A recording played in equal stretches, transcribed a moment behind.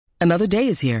Another day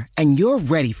is here, and you're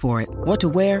ready for it. What to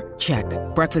wear? Check.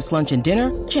 Breakfast, lunch, and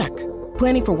dinner? Check.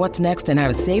 Planning for what's next and how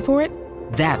to save for it?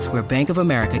 That's where Bank of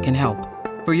America can help.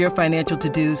 For your financial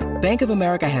to-dos, Bank of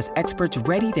America has experts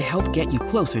ready to help get you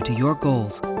closer to your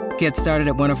goals. Get started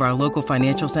at one of our local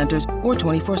financial centers or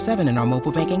 24/7 in our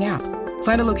mobile banking app.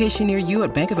 Find a location near you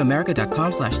at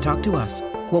bankofamerica.com/talktous.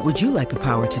 What would you like the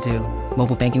power to do?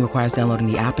 Mobile banking requires downloading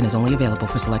the app and is only available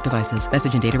for select devices.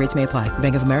 Message and data rates may apply.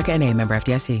 Bank of America N.A., member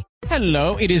FDIC.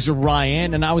 Hello, it is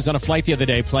Ryan, and I was on a flight the other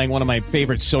day playing one of my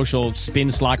favorite social spin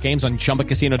slot games on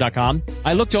ChumbaCasino.com.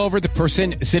 I looked over at the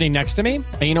person sitting next to me,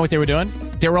 and you know what they were doing?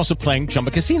 They were also playing Chumba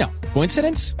Casino.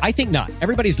 Coincidence? I think not.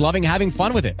 Everybody's loving having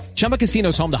fun with it. Chumba Casino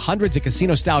is home to hundreds of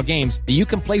casino-style games that you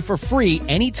can play for free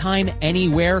anytime,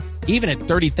 anywhere, even at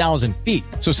 30,000 feet.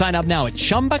 So sign up now at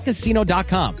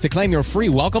ChumbaCasino.com to claim your free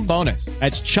welcome bonus.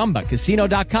 That's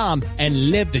ChumbaCasino.com and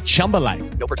live the Chumba life.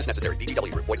 No purchase necessary.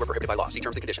 VGW. Void where prohibited by law. See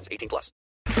terms and conditions. 18+.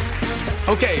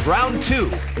 Okay, round two.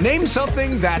 Name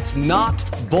something that's not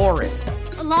boring.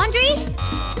 A laundry?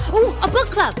 Ooh, a book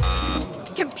club.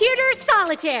 Computer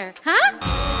solitaire, huh?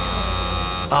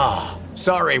 Ah,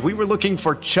 sorry, we were looking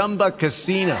for Chumba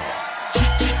Casino.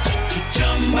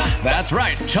 That's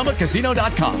right,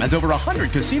 ChumbaCasino.com has over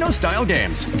 100 casino-style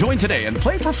games. Join today and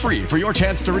play for free for your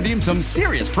chance to redeem some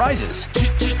serious prizes.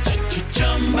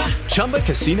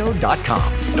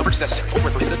 ChumbaCasino.com. No purchase necessary. Void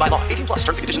where prohibited by law. 18+.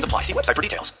 Terms and conditions apply. See website for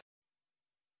details.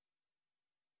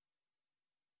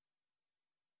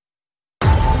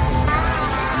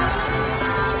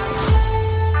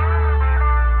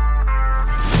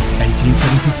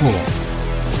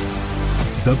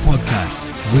 The podcast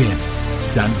with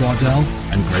Dan Bardell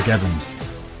and Greg Evans.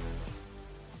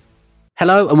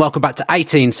 Hello and welcome back to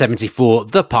 1874,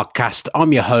 the podcast.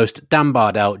 I'm your host, Dan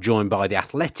Bardell, joined by the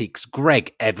Athletics'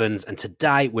 Greg Evans. And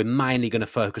today we're mainly going to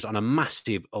focus on a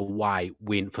massive away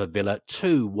win for Villa,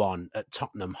 2-1 at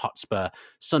Tottenham Hotspur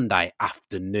Sunday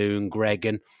afternoon, Greg.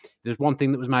 And there's one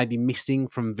thing that was maybe missing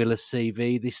from Villa's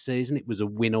CV this season. It was a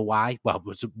win away. Well, it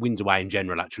was wins away in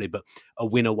general, actually, but a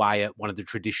win away at one of the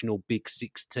traditional Big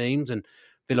Six teams. And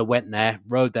Villa went there,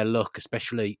 rode their luck,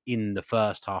 especially in the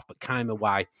first half, but came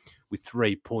away with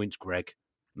 3 points, Greg.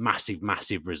 Massive,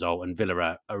 massive result. And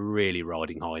Villa are really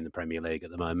riding high in the Premier League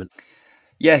at the moment.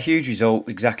 Yeah, huge result.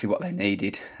 Exactly what they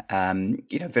needed.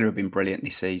 Villa have been brilliant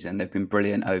this season. They've been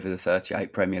brilliant over the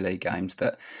 38 Premier League games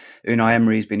that Unai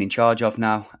Emery has been in charge of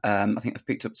now. I think they've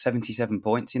picked up 77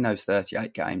 points in those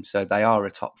 38 games. So they are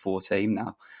a top four team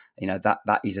now. You know,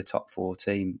 that is a top four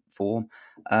team form.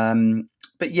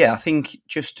 But yeah, I think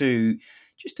just to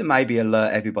maybe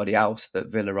alert everybody else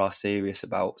that Villa are serious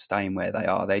about staying where they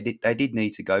are. They did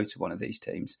need to go to one of these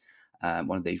teams,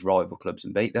 one of these rival clubs,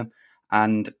 and beat them.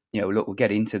 And look, we'll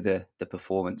get into the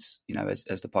performance,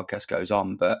 as the podcast goes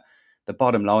on. But the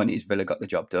bottom line is Villa got the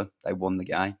job done. They won the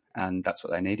game, and that's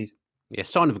what they needed. Yeah,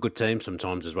 sign of a good team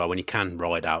sometimes as well, when you can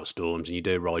ride out storms and you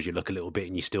do rise your luck a little bit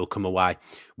and you still come away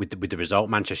with the result.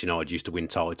 Manchester United used to win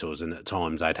titles, and at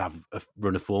times they'd have a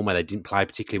run of form where they didn't play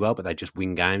particularly well, but they just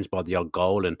win games by the odd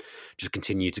goal and just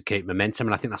continue to keep momentum.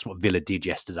 And I think that's what Villa did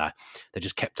yesterday. They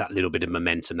just kept that little bit of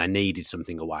momentum. They needed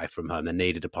something away from home. They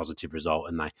needed a positive result,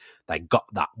 and they got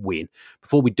that win.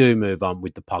 Before we do move on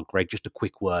with the pod, Greg, just a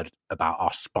quick word about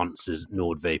our sponsors,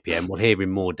 NordVPN. We'll hear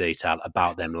in more detail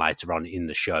about them later on in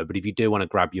the show. But if you do want to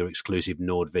grab your exclusive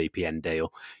NordVPN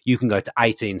deal, you can go to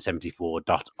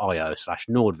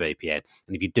 1874.io/NordVPN.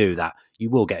 And if you do that, you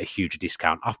will get a huge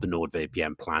discount off the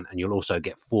NordVPN plan, and you'll also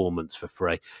get 4 months for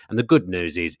free. And the good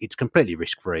news is it's completely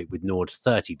risk-free with Nord's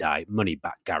 30-day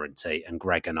money-back guarantee. And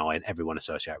Greg and I and everyone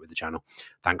associated with the channel,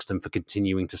 thanks to them for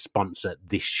continuing to sponsor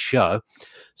this show.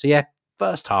 So yeah,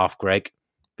 first half, Greg,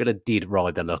 Villa did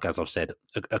ride their luck, as I've said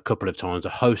a couple of times,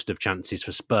 a host of chances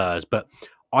for Spurs, but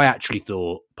I actually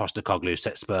thought Postecoglou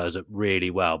set Spurs up really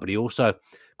well, but he also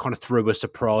kind of threw a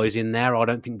surprise in there. I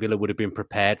don't think Villa would have been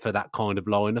prepared for that kind of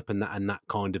lineup and that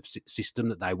kind of system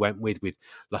that they went with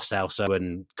Lo Celso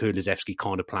and Kulusevski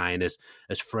kind of playing as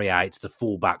free eights. The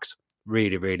fullbacks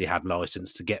really, really had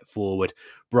licence to get forward.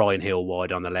 Bryan Hill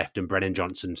wide on the left and Brennan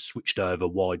Johnson switched over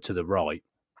wide to the right.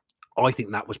 I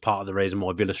think that was part of the reason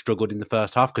why Villa struggled in the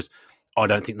first half, because I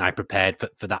don't think they prepared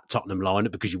for that Tottenham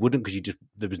lineup, because you wouldn't, because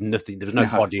there was no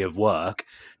body of work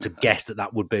to guess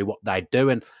that would be what they'd do.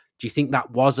 And do you think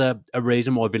that was a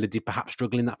reason why Villa did perhaps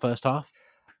struggle in that first half?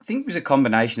 I think it was a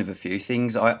combination of a few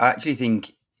things. I actually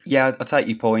think, I take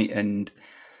your point, and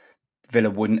Villa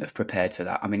wouldn't have prepared for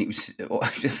that. I mean, it was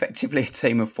effectively a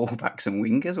team of fullbacks and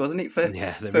wingers, wasn't it? For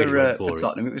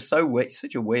Tottenham, it was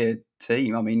such a weird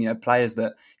team. I mean, players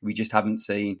that we just haven't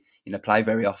seen, play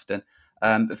very often.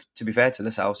 To be fair to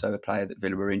Lascelles, a player that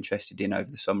Villa were interested in over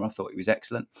the summer, I thought he was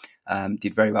excellent.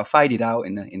 Did very well. Faded out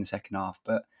in the second half,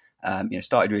 but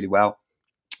started really well.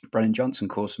 Brennan Johnson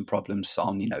caused some problems.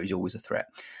 Son, he's always a threat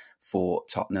for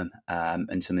Tottenham,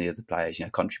 and some of the other players,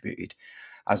 contributed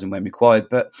as and when required.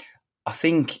 But I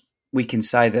think we can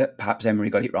say that perhaps Emery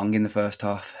got it wrong in the first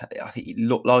half. I think it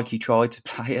looked like he tried to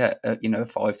play a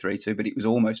 5-3-2, but it was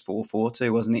almost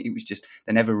 4-4-2, wasn't it? It was just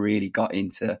they never really got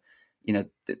into,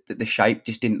 the shape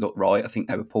just didn't look right. I think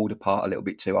they were pulled apart a little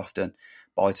bit too often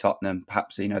by Tottenham.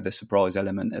 Perhaps the surprise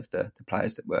element of the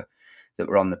players that were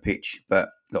on the pitch. But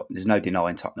look, there's no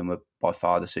denying Tottenham were by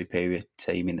far the superior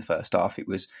team in the first half.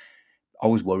 I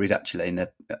was worried actually,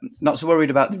 not so worried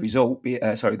about the result, the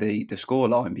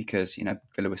scoreline, because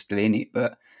Villa were still in it,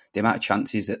 but the amount of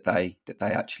chances that they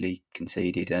actually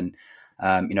conceded, and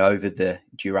over the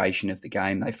duration of the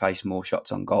game, they faced more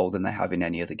shots on goal than they have in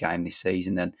any other game this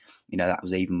season, and that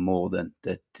was even more than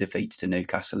the defeats to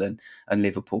Newcastle and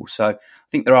Liverpool. So I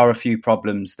think there are a few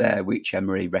problems there which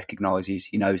Emery recognises.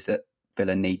 He knows that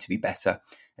Villa need to be better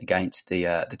against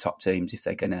the top teams if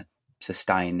they're going to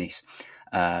sustain this,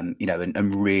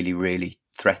 and really, really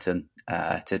threaten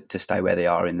to stay where they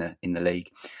are in the league.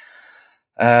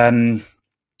 But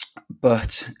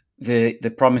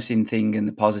the promising thing and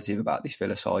the positive about this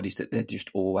Villa side is that they're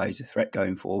just always a threat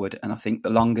going forward. And I think the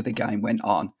longer the game went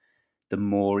on, the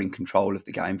more in control of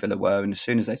the game Villa were. And as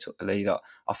soon as they took the lead,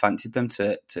 I fancied them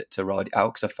to ride it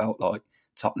out, because I felt like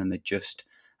Tottenham had just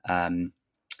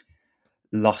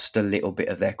lost a little bit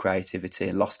of their creativity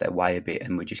and lost their way a bit,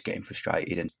 and were just getting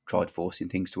frustrated and tried forcing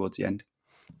things towards the end.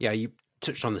 Yeah, you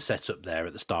touched on the setup there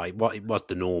at the start. It was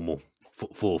the normal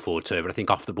 4-4-2, but I think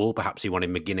off the ball, perhaps he wanted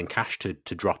McGinn and Cash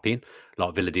to drop in,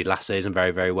 like Villa did last season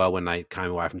very, very well when they came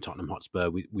away from Tottenham Hotspur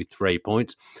with 3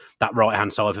 points. That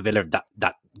right-hand side for Villa,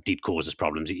 that did cause us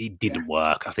problems. It didn't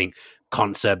work. I think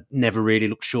Konsa never really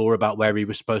looked sure about where he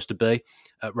was supposed to be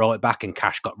at right back, and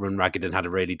Cash got run ragged and had a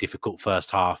really difficult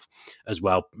first half as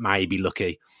well. Maybe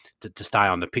lucky to stay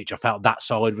on the pitch. I felt that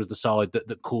side was the side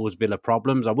that caused Villa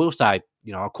problems. I will say,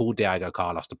 I called Diego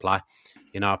Carlos to play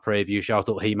in our preview show. I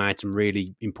thought he made some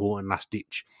really important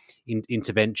last-ditch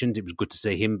interventions. It was good to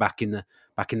see him back in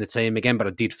the team again, but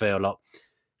I did feel like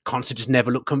Konsa just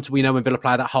never looked comfortable. When Villa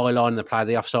play that high line and they play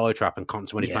the offside trap, and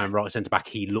Konsa, when he's playing right centre-back,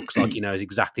 he looks like he knows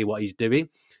exactly what he's doing.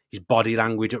 His body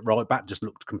language at right back just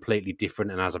looked completely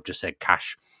different, and as I've just said,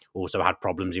 Cash also had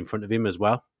problems in front of him as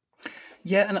well.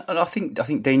 Yeah, and I think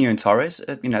Dino and Torres,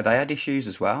 they had issues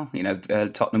as well.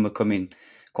 Tottenham were coming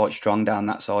quite strong down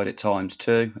that side at times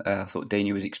too. I thought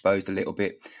Dino was exposed a little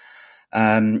bit.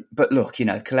 But look,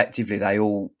 collectively they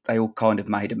all kind of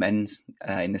made amends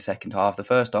in the second half. The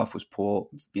first half was poor.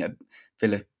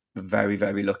 Villa were very,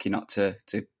 very lucky not to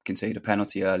concede a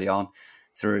penalty early on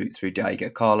through Diego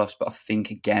Carlos. But I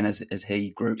think again, as he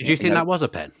grew, did you think that was a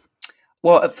pen?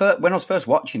 Well, at first, when I was first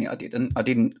watching it, I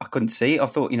couldn't see it. I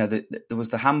thought, that there was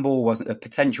the handball, wasn't a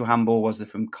potential handball, was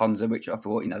from Konsa, which I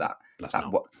thought,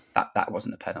 that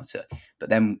wasn't a penalty. But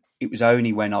then it was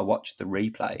only when I watched the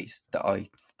replays that I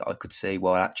could see,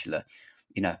 well, actually,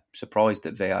 surprised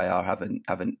that VAR haven't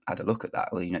had a look at that.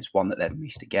 Well, it's one that they've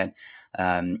missed again.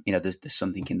 There's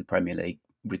something in the Premier League,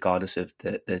 regardless of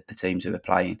the teams who are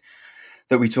playing,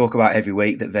 that we talk about every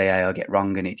week, that VAR get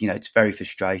wrong, and it's very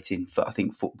frustrating for, I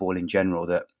think, football in general,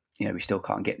 that we still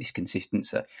can't get this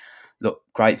consistency. Look,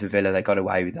 great for Villa, they got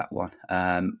away with that one.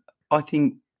 I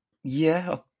think,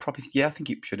 I think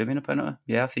it should have been a penalty.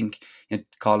 Yeah, I think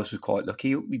Carlos was quite lucky.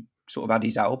 He sort of had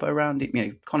his elbow around it,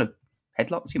 kind of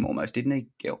headlocked him almost, didn't he,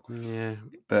 Gil? Yeah.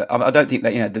 But I don't think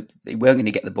that he weren't going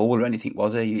to get the ball or anything,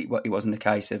 was he? It wasn't a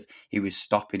case of he was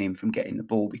stopping him from getting the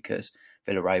ball, because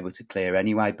Villa were able to clear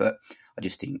anyway. But I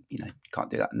just think can't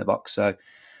do that in the box. So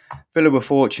Villa were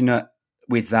fortunate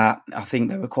with that. I think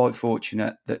they were quite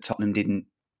fortunate that Tottenham didn't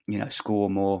score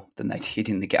more than they did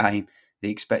in the game. The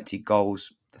expected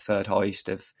goals, the third highest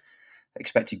of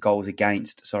expected goals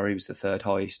against. Was the third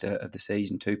highest of the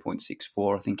season,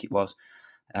 2.64, I think it was.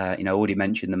 Already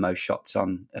mentioned the most shots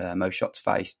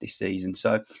faced this season.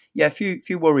 So yeah, a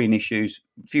few worrying issues,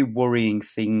 a few worrying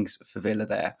things for Villa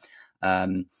there.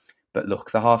 But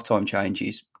look, the halftime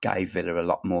changes gave Villa a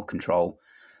lot more control.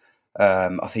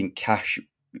 I think Cash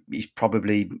is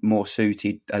probably more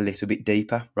suited a little bit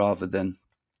deeper rather than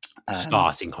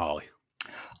starting high.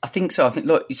 I think so. I think,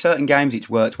 look, certain games it's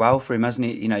worked well for him, hasn't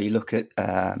it? You look at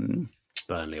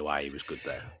Burnley away, he was good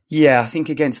there. Yeah, I think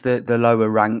against the lower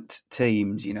ranked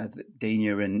teams,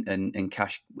 Dina and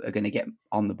Cash are going to get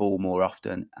on the ball more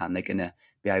often, and they're going to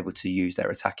be able to use their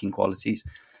attacking qualities.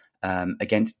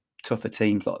 Against tougher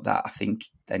teams like that, I think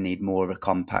they need more of a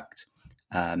compact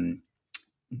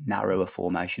narrower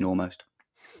formation almost.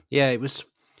 Yeah, it was.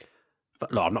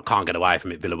 But look, can't get away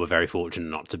from it. Villa were very fortunate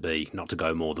not to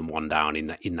go more than one down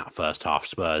in that first half.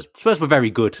 Spurs were very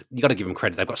good. You got to give them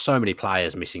credit. They've got so many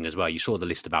players missing as well. You saw the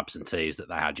list of absentees that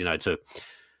they had.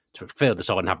 To field the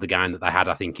side and have the game that they had,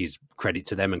 I think is credit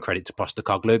to them and credit to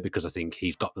Postecoglou, because I think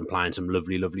he's got them playing some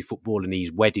lovely, lovely football and he's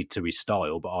wedded to his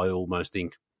style. But I almost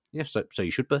think, yes, so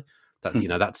you should be.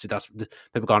 That's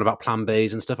people going about plan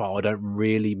Bs and stuff. I don't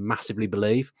really massively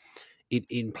believe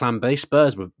in plan B.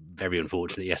 Spurs were very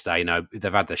unfortunate yesterday.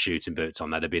 They've had their shooting boots on.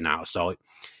 They'd have been out of sight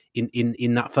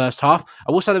in that first half.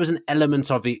 I will say there was an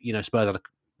element of it. Spurs had a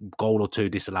goal or two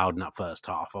disallowed in that first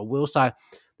half. I will say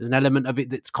there's an element of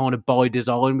it that's kind of by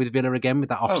design with Villa again, with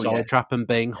that offside trap and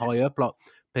being high up. Like,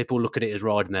 people look at it as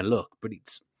riding their luck, but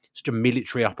it's such a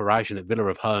military operation that Villa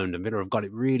have honed, and Villa have got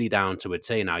it really down to a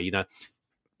T now.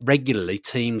 Regularly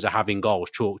teams are having goals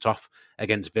chalked off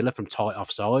against Villa from tight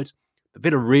offsides. But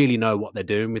Villa really know what they're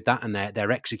doing with that, and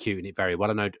they're executing it very well.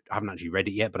 I haven't actually read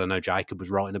it yet, but I know Jacob was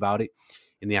writing about it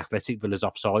in the Athletic, Villa's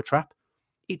offside trap.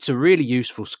 It's a really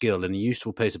useful skill and a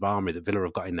useful piece of armoury that Villa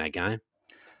have got in their game.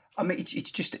 I mean,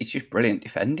 it's just brilliant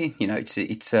defending.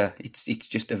 It's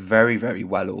just a very, very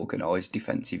well organised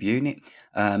defensive unit,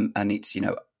 and it's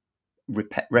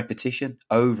repetition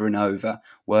over and over,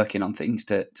 working on things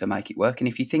to make it work. And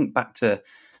if you think back to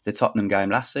the Tottenham game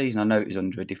last season, I know it was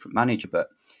under a different manager, but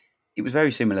it was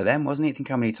very similar then, wasn't it? I think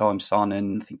how many times Son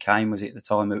and I think Kane was it at the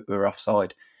time we were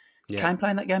offside. Yeah. Kane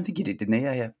playing that game, I think he did, didn't he?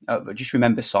 Yeah. I just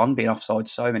remember Son being offside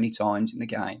so many times in the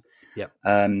game. Yeah.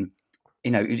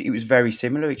 It was very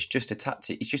similar. It's just a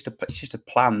tactic. It's just a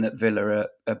plan that Villa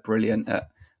are brilliant at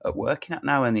working at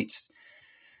now. And it's,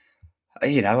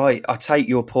 I take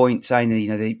your point saying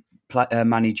that the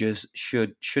managers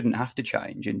shouldn't have to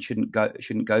change and shouldn't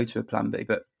go to a plan B.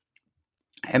 But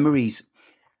Emery's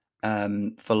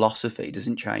philosophy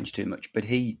doesn't change too much, but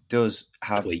he does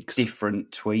have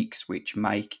different tweaks which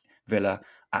make Villa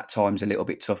at times a little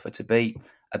bit tougher to beat,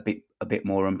 a bit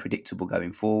more unpredictable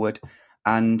going forward.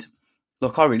 And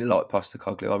look, I really like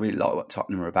Postecoglou. I really like what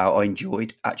Tottenham are about. I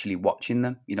enjoyed actually watching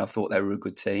them. I thought they were a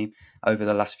good team over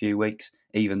the last few weeks,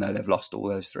 even though they've lost all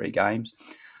those 3 games.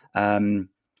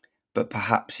 But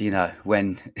perhaps,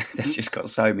 when they've just got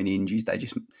so many injuries, they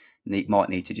just might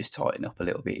need to just tighten up a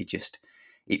little bit.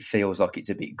 It feels like it's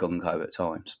a bit gung-ho at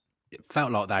times. It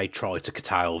felt like they tried to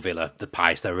curtail Villa, the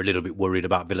pace. They were a little bit worried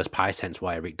about Villa's pace, hence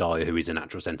why Eric Dyer, who is a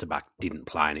natural centre-back, didn't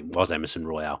play, and it was Emerson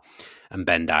Royale and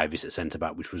Ben Davies at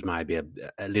centre-back, which was maybe a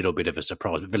little bit of a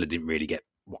surprise. But Villa didn't really get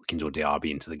Watkins or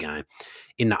Diaby into the game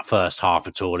in that first half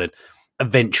at all. And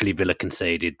eventually Villa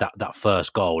conceded that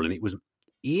first goal, and it was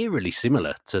eerily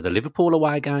similar to the Liverpool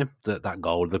away game, that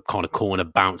goal, the kind of corner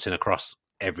bouncing across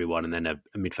everyone, and then a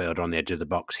midfielder on the edge of the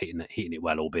box hitting it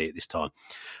well, albeit this time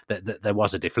there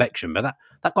was a deflection. But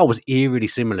that goal was eerily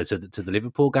similar to the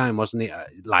Liverpool game, wasn't it?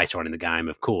 Later on in the game,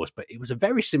 of course, but it was a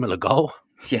very similar goal.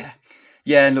 Yeah,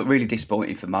 and look, really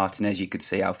disappointing for Martinez. You could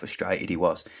see how frustrated he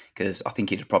was, because I think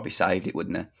he'd have probably saved it,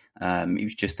 wouldn't he? It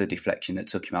was just the deflection that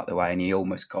took him out the way, and he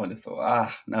almost kind of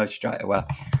thought, no, straight away.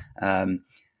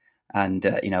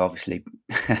 Obviously,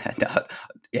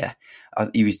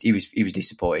 he was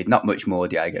disappointed. Not much more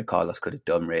Diego Carlos could have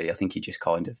done, really. I think he just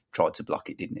kind of tried to block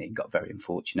it, didn't he? And got very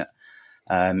unfortunate.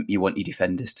 You want your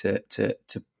defenders to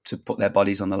put their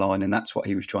bodies on the line, and that's what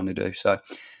he was trying to do. So,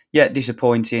 yeah,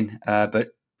 disappointing, but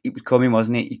it was coming,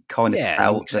 wasn't it? You kind of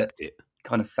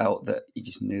felt that you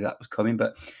just knew that was coming.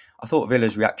 But I thought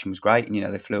Villa's reaction was great,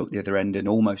 and they flew up the other end and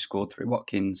almost scored through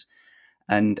Watkins.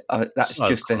 And that's so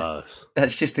just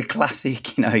a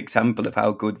classic, example of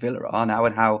how good Villa are now,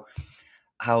 and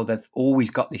how they've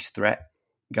always got this threat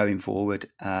going forward.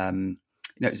 It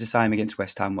was the same against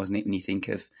West Ham, wasn't it? When you think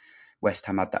of West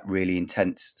Ham had that really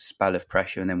intense spell of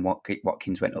pressure, and then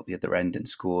Watkins went up the other end and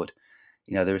scored.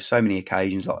 There are so many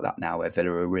occasions like that now where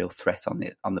Villa are a real threat on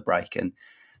the break, and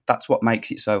that's what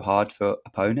makes it so hard for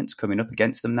opponents coming up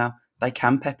against them now. They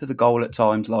can pepper the goal at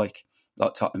times, like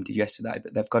Tottenham did yesterday,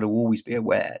 but they've got to always be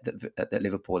aware that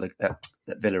Liverpool, that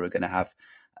Villa are going to have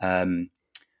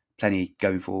plenty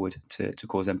going forward to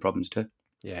cause them problems too.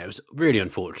 Yeah, it was really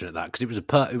unfortunate because it was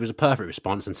a perfect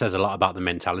response and says a lot about the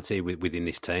mentality within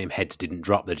this team. Heads didn't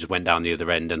drop; they just went down the other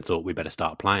end and thought we better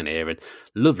start playing here. And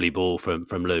lovely ball from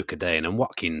Luka Dean and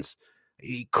Watkins.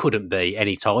 He couldn't be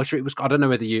any tighter. It was. I don't know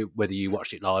whether you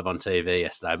watched it live on TV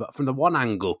yesterday, but from the one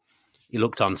angle, he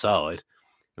looked onside.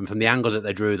 And from the angle that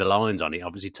they drew the lines on, it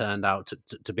obviously turned out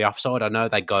to be offside. I know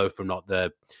they go from like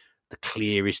the the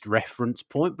clearest reference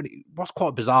point, but it was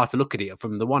quite bizarre to look at it.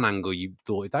 From the one angle, you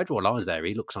thought if they draw lines there,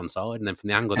 he looks onside, and then from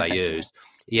the angle they used,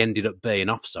 he ended up being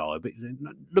offside. But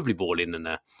lovely ball in,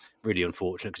 and really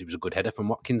unfortunate because it was a good header from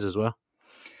Watkins as well.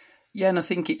 Yeah, and I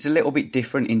think it's a little bit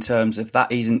different in terms of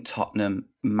that isn't Tottenham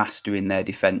mastering their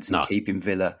defence and keeping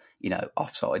Villa,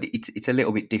 offside. It's a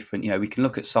little bit different. We can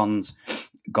look at Son's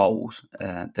goals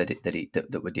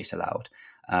that were disallowed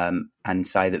and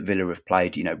say that Villa have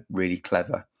played, really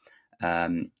clever, a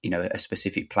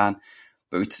specific plan.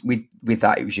 But with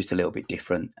that, it was just a little bit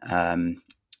different. And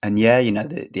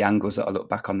the angles that I look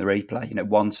back on the replay,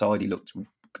 one side he looked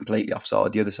completely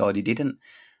offside, the other side he didn't,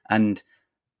 and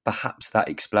perhaps that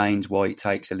explains why it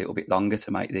takes a little bit longer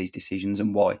to make these decisions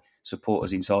and why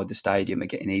supporters inside the stadium are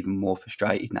getting even more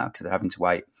frustrated now because they're having to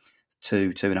wait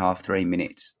 2.5, 3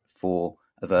 minutes for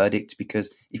a verdict. Because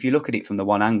if you look at it from the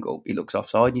one angle, it looks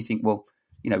offside and you think, well,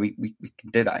 we can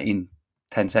do that in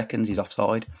 10 seconds, he's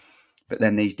offside. But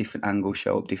then these different angles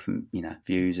show up different,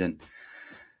 views and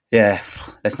yeah,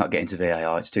 let's not get into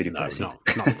VAR. It's too depressing.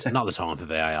 No, not the time for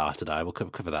VAR today. We'll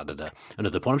cover that at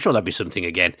another point. I'm sure there'll be something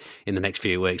again in the next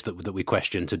few weeks that we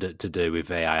question to do with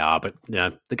VAR. But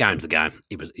the game's the game.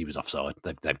 He was offside.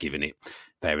 They've given it.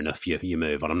 Fair enough. You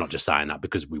move on. I'm not just saying that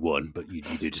because we won, but you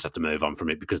do just have to move on from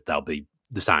it because there'll be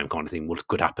the same kind of thing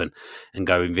could happen and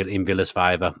go in Villa's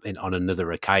favour on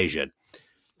another occasion.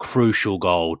 Crucial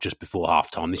goal just before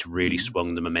half-time. This really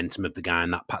swung the momentum of the game,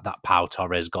 that Pau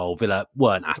Torres goal. Villa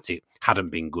weren't at it,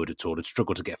 hadn't been good at all, had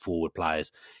struggled to get forward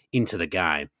players into the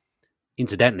game.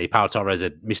 Incidentally, Pau Torres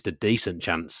had missed a decent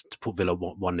chance to put Villa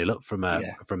 1-0 up from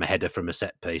a header from a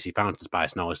set piece. He found the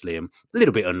space nicely and a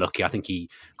little bit unlucky. I think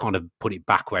he kind of put it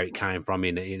back where it came from,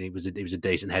 and it was a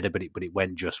decent header, but it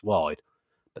went just wide.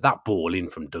 But that ball in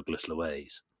from Douglas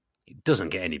Luiz, it doesn't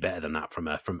get any better than that from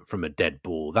a dead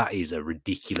ball. That is a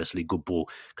ridiculously good ball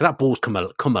because that ball's come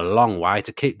a long way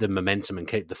to keep the momentum and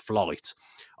keep the flight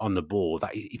on the ball.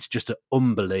 It's just an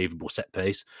unbelievable set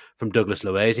piece from Douglas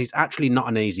Luiz. It's actually not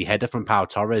an easy header from Pau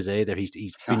Torres either.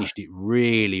 He's finished it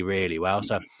really, really well.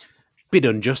 So a bit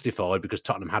unjustified because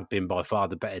Tottenham had been by far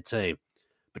the better team.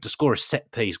 But to score a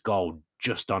set piece goal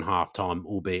just on half time,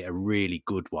 albeit a really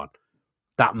good one,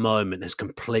 that moment has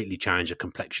completely changed the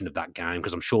complexion of that game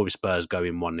because I'm sure if Spurs go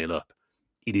in 1-0 up,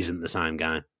 it isn't the same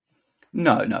game.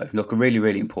 No. Look, a really,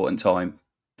 really important time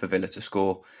for Villa to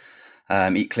score.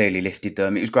 It clearly lifted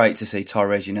them. It was great to see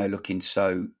Torres, looking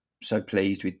so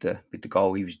pleased with the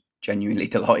goal. He was genuinely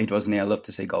delighted, wasn't he? I love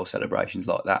to see goal celebrations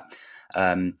like that.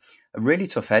 A really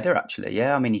tough header, actually.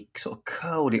 Yeah, I mean, he sort of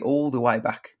curled it all the way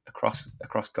back across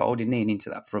goal, didn't he? And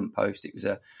into that front post. It was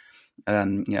a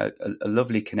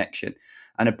lovely connection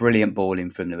and a brilliant ball in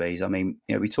from Luiz. I mean,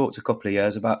 we talked a couple of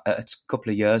years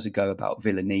ago about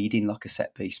Villa needing like a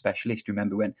set piece specialist.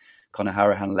 Remember when Conor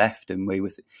Harahan left, and we were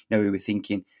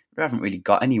thinking we haven't really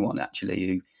got anyone actually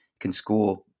who can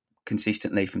score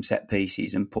consistently from set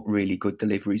pieces and put really good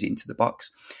deliveries into the box.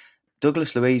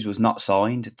 Douglas Luiz was not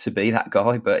signed to be that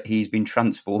guy, but he's been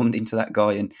transformed into that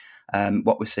guy. And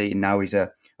what we're seeing now is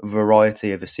a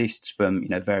variety of assists from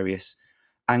various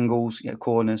angles,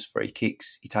 corners, free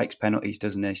kicks. He takes penalties,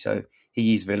 doesn't he? So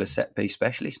he is Villa's set piece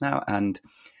specialist now, and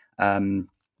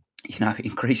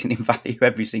increasing in value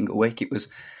every single week. It was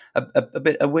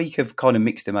a week of kind of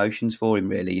mixed emotions for him,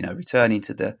 really. Returning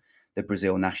to the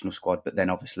Brazil national squad, but then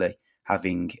obviously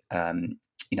having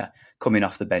coming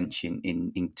off the bench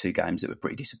in two games that were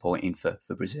pretty disappointing for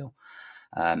Brazil.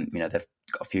 They've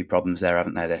got a few problems there,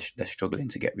 haven't they? They're struggling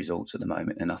to get results at the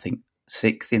moment, and I think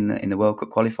 6th in the World Cup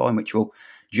qualifying, which will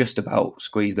just about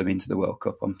squeeze them into the World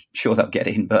Cup. I'm sure they'll get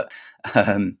in, but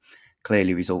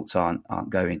clearly results aren't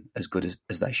going as good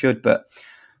as they should. But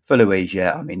for Luiz,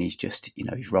 I mean, he's just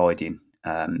he's riding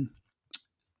a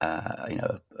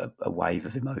wave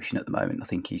of emotion at the moment. I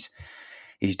think he's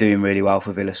doing really well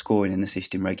for Villa, scoring and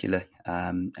assisting regularly.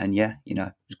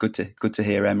 It's good to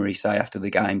hear Emery say after the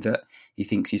game that he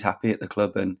thinks he's happy at the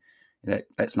club, and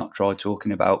let's not try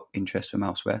talking about interest from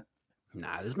elsewhere.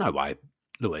 Nah, there's no way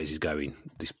Luiz is going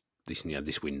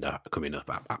this window coming up.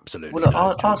 Absolutely. Well,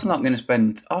 look, Arsenal aren't going to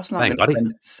spend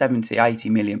 70, 80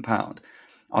 million pound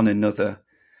on another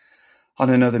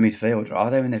midfielder, are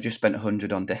they? And they've just spent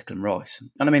 100 on Declan Rice.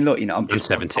 And I mean, look, I'm just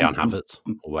 70 on Havertz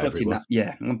or whatever it was.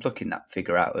 I'm plucking that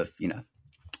figure out of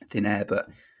thin air, but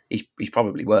he's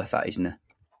probably worth that, isn't he?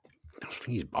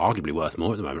 He's arguably worth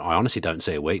more at the moment. I honestly don't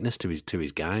see a weakness to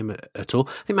his game at all.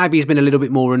 I think maybe he's been a little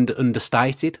bit more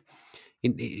understated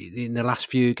in the last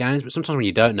few games, but sometimes when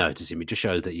you don't notice him, it just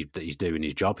shows that he's doing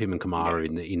his job. Him and Kamara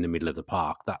in the middle of the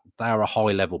park, that they are a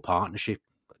high level partnership.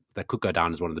 they could go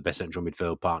down as one of the best central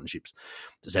midfield partnerships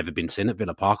that's ever been seen at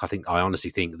Villa Park. I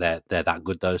honestly think they're that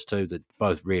good, those two. They're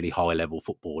both really high level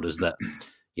footballers that,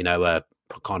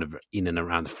 kind of in and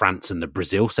around the France and the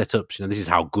Brazil setups. This is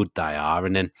how good they are.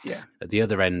 And then at the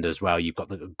other end as well, you've got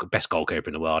the best goalkeeper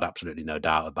in the world, absolutely no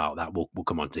doubt about that. We'll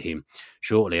come on to him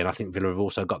shortly. And I think Villa have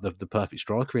also got the perfect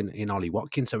striker in Ollie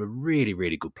Watkins. So a really,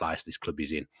 really good place this club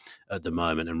is in at the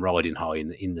moment and riding high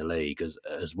in the league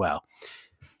as well.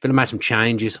 Villa made some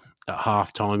changes at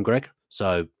half-time, Greg.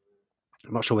 So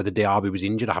I'm not sure whether Diaby was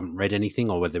injured. I haven't read anything,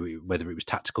 or whether it was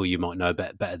tactical. You might know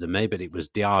better than me, but it was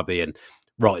Diaby and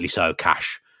rightly so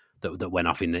Cash that went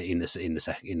off in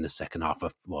the second half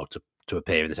to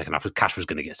appear in the second half. Cash was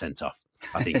going to get sent off.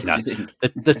 I think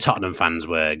the Tottenham fans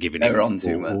were giving it on to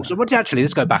him. So actually,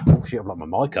 let's go back. Oh shit, I've locked my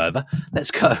mic over. Let's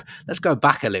go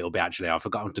back a little bit. Actually, I've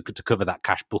forgotten to cover that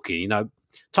Cash booking.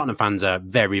 Tottenham fans are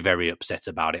very, very upset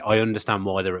about it. I understand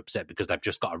why they're upset, because they've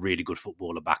just got a really good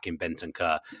footballer back in Benton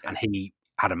Kerr, and he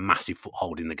had a massive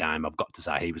foothold in the game. I've got to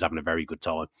say, he was having a very good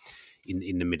time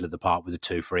in the middle of the park with the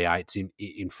 2 3/8s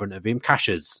in front of him. Cash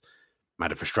has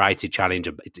made a frustrated challenge.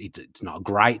 It's not a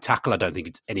great tackle. I don't think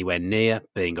it's anywhere near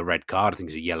being a red card. I think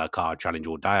it's a yellow card challenge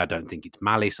all day. I don't think it's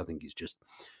malice. I think it's just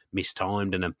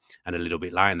mistimed and a little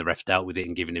bit late, and the ref dealt with it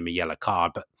and giving him a yellow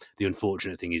card. But the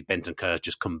unfortunate thing is Benton Kerr's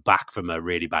just come back from a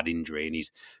really bad injury and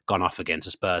he's gone off again. So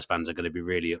Spurs fans are going to be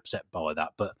really upset by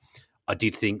that. But I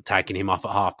did think taking him off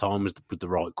at half-time was the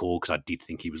right call, because I did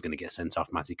think he was going to get sent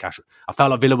off, Matty Cash. I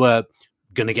felt like Villa were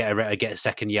going to get a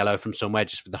second yellow from somewhere,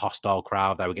 just with the hostile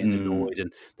crowd. They were getting annoyed,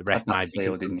 and the ref made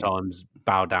sometimes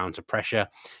bow down to pressure.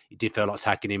 It did feel like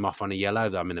taking him off on a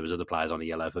yellow. I mean, there was other players on a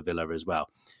yellow for Villa as well.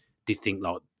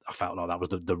 I felt like that was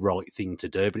the right thing to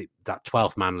do. But that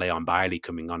 12th man, Leon Bailey,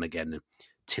 coming on again, and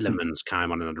Tillemans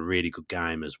came on and had a really good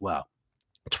game as well.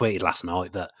 I tweeted last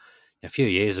night that a few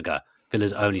years ago,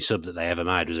 Villa's only sub that they ever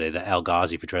made was either El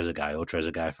Ghazi for Trezeguet or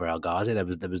Trezeguet for El Ghazi.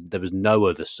 There was no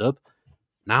other sub.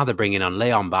 Now they're bringing on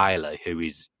Leon Bailey, who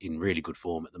is in really good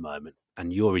form at the moment,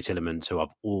 and Yuri Tillemans, who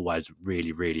I've always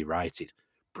really, really rated.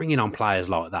 Bringing on players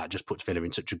like that just puts Villa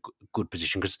in such a good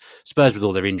position, because Spurs, with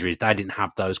all their injuries, they didn't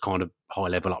have those kind of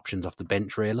high-level options off the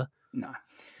bench, really.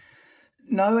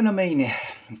 No, and I mean,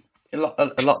 a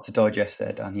lot to digest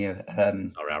there, Dan.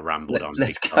 Sorry, I rambled on.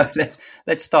 Let's go.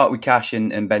 Let's start with Cash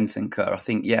and Benton Kerr. I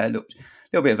think, look,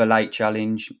 a little bit of a late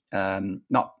challenge.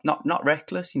 Not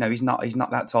reckless. He's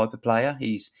not that type of player.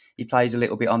 He plays a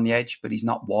little bit on the edge, but he's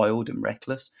not wild and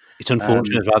reckless. It's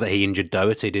unfortunate as well that he injured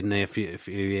Doherty, didn't he, a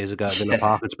few years ago at Villa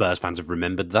Park, and Spurs fans have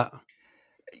remembered that.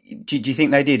 Do you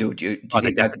think they did, or do you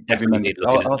think they've remembered?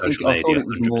 I thought it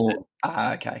was more.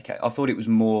 Okay. I thought it was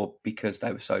more because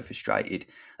they were so frustrated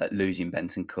at losing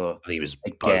Benton Kerr. I think it was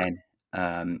again.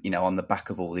 On the back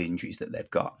of all the injuries that they've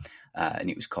got, and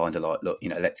it was kind of like, look,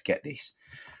 let's get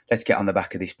on the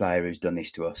back of this player who's done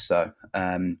this to us. So,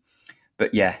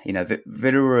 but yeah,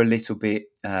 Villa were a little bit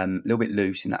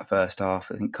loose in that first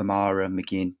half. I think Kamara,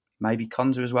 McGinn, maybe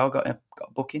Konza as well got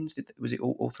bookings. Was it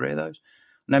all three of those?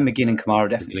 No, McGinn and Kamara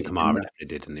definitely. Kamara definitely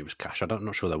did, and it was Cash. I'm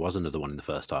not sure there was another one in the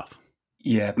first half.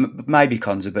 Yeah, maybe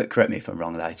Konza, but correct me if I'm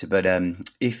wrong later. But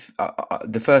if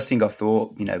the first thing I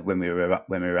thought, when we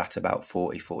were at about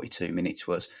 40, 42 minutes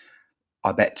was,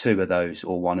 I bet two of those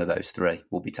or one of those three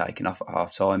will be taken off at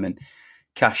half time, and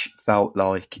Cash felt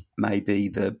like maybe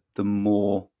the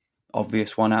more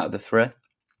obvious one out of the three,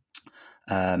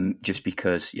 just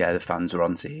because the fans were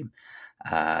onto him.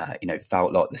 It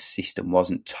felt like the system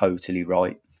wasn't totally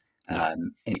right.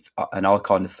 And I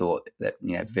kind of thought that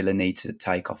Villa need to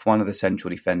take off one of the central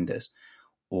defenders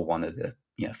or one of the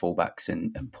fullbacks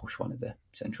and push one of the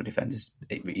central defenders.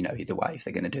 Either way, if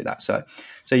they're going to do that. So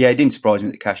it didn't surprise me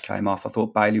that Cash came off. I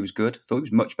thought Bailey was good. I thought he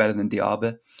was much better than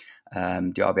Diaby.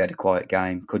 Diaby had a quiet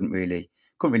game. Couldn't really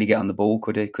get on the ball.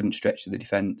 Could he? Couldn't stretch to the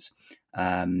defence.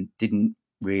 Didn't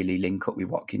really link up with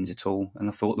Watkins at all. And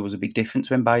I thought there was a big difference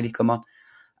when Bailey come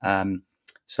on.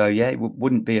 So, it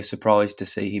wouldn't be a surprise to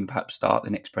see him perhaps start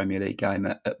the next Premier League game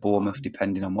at Bournemouth,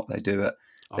 depending on what they do at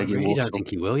I really don't think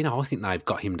he will. I think they've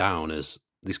got him down as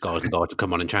this guy's the guy to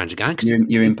come on and change the game.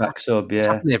 Your impact sub,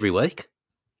 every week.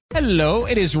 Hello,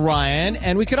 it is Ryan,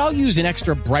 and we could all use an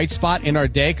extra bright spot in our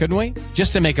day, couldn't we?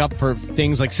 Just to make up for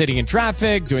things like sitting in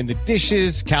traffic, doing the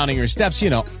dishes, counting your steps,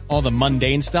 all the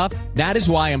mundane stuff. That is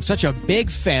why I'm such a big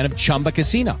fan of Chumba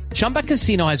Casino. Chumba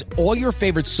Casino has all your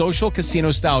favorite social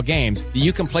casino-style games that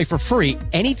you can play for free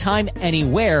anytime,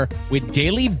 anywhere with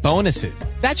daily bonuses.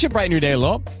 That should brighten your day a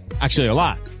little. Actually, a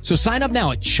lot. So sign up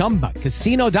now at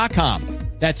ChumbaCasino.com.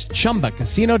 That's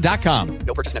ChumbaCasino.com.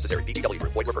 No purchase necessary. VGW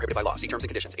Group. Void where prohibited by law. See terms and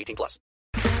conditions. 18+.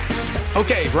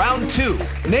 Okay, round two.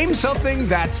 Name something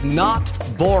that's not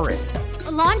boring.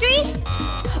 A laundry?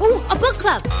 Ooh, a book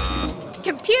club.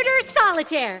 Computer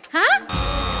solitaire,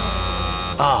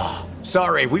 huh?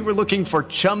 Sorry, we were looking for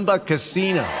Chumba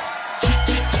Casino.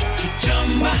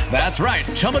 That's right.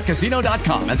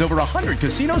 ChumbaCasino.com has over 100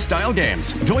 casino-style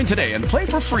games. Join today and play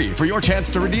for free for your chance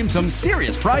to redeem some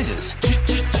serious prizes.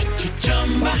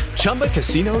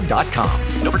 ChumbaCasino.com.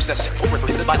 No purchase necessary. Void where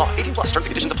prohibited by law. 18 plus terms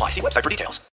and conditions apply. See website for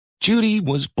details. Judy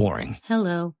was boring.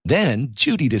 Hello. Then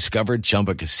Judy discovered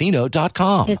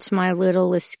ChumbaCasino.com. It's my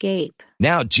little escape.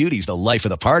 Now Judy's the life of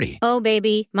the party. Oh,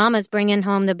 baby, mama's bringing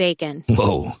home the bacon.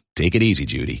 Whoa, take it easy,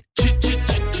 Judy.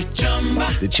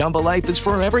 The Chumba life is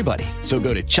for everybody. So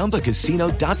go to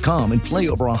ChumbaCasino.com and play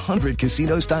over 100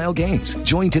 casino-style games.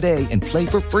 Join today and play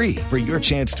for free for your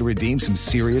chance to redeem some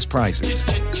serious prizes.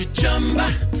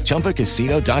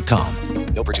 ChumbaCasino.com.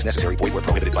 No purchase necessary. Void where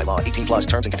prohibited by law. 18 plus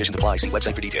terms and conditions apply. See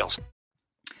website for details.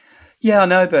 Yeah, I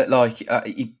know, but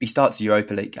he starts the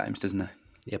Europa League games, doesn't he?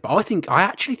 Yeah, but I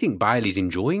actually think Bailey's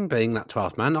enjoying being that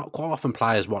 12th man. Not quite often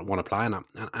players want to play,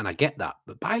 and I get that.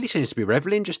 But Bailey seems to be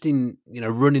reveling just in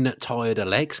running at tired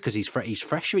legs because he's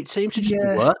fresher. It seems to just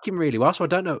be working really well. So I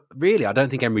don't know. Really, I don't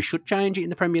think Emery should change it in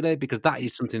the Premier League because that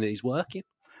is something that is working.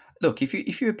 Look,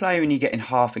 if you're a player and you're getting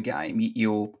half a game,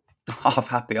 you're half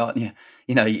happy, aren't you?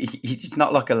 It's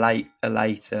not like a late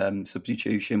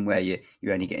substitution where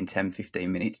you're only getting 10,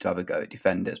 15 minutes to have a go at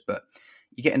defenders, but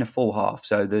you're getting a full half.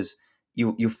 So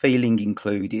you're feeling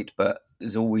included, but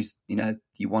there's always, you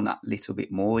want that little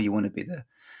bit more. You want to be the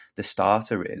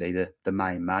starter, really, the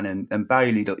main man. And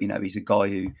Bailey, he's a guy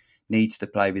who needs to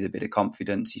play with a bit of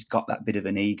confidence. He's got that bit of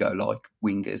an ego like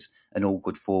wingers and all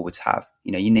good forwards have.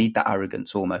 You need that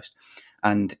arrogance almost.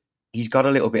 And he's got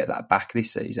a little bit of that back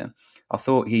this season. I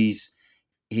thought his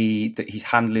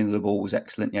handling of the ball was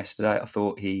excellent yesterday. I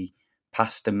thought he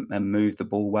passed and moved the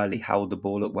ball well. He held the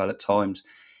ball up well at times.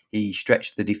 He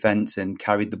stretched the defence and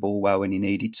carried the ball well when he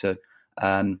needed to.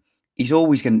 He's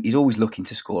always looking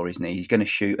to score, isn't he? He's going to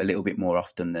shoot a little bit more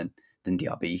often than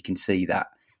Diaby. You can see that,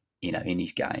 in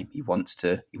his game. He wants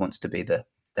to be the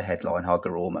headline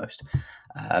hugger almost.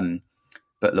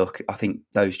 But look, I think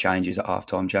those changes at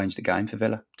half-time changed the game for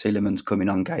Villa. Tielemans coming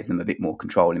on gave them a bit more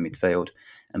control in midfield,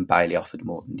 and Bailey offered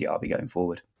more than Diaby going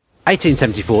forward.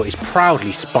 1874 is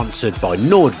proudly sponsored by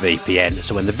NordVPN,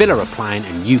 so when the Villa are playing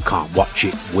and you can't watch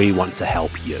it, we want to help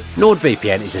you.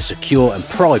 NordVPN is a secure and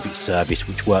private service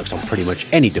which works on pretty much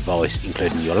any device,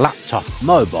 including your laptop,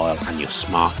 mobile and your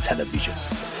smart television.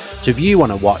 So if you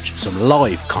want to watch some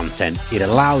live content, it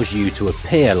allows you to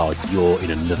appear like you're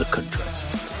in another country.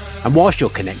 And whilst you're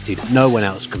connected, no one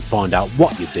else can find out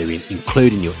what you're doing,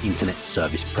 including your internet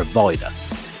service provider.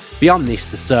 Beyond this,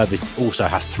 the service also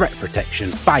has threat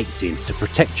protection baked in to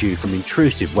protect you from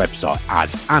intrusive website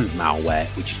ads and malware,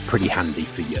 which is pretty handy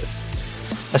for you.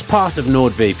 As part of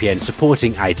NordVPN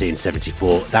supporting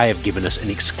 1874, they have given us an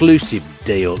exclusive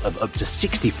deal of up to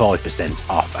 65%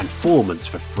 off and 4 months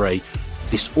for free.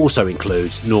 This also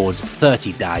includes Nord's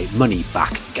 30-day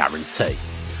money-back guarantee.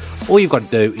 All you've got to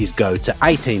do is go to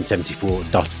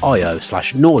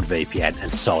 1874.io/NordVPN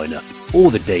and sign up.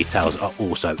 All the details are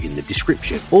also in the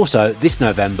description. Also, this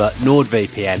November,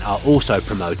 NordVPN are also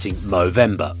promoting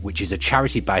Movember, which is a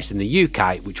charity based in the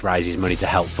UK which raises money to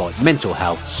help fight mental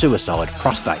health, suicide,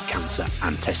 prostate cancer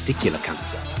and testicular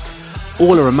cancer.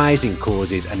 All are amazing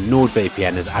causes, and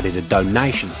NordVPN has added a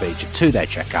donation feature to their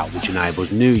checkout which enables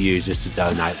new users to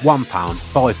donate £1,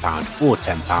 £5 or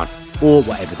 £10 or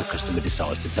whatever the customer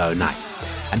decides to donate.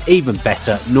 And even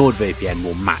better, NordVPN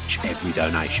will match every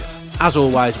donation. As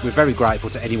always, we're very grateful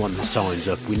to anyone that signs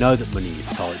up. We know that money is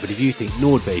tight, but if you think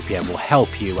NordVPN will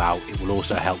help you out, it will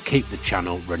also help keep the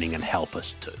channel running and help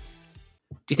us too. Do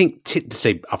you think,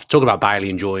 I've talked about Bailey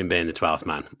enjoying being the 12th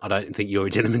man. I don't think Youri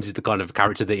Tielemans is the kind of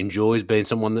character that enjoys being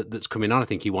someone that's coming on. I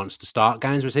think he wants to start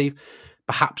games. Was he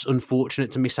perhaps unfortunate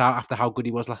to miss out after how good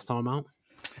he was last time out?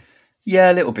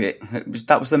 Yeah, a little bit.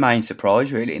 That was the main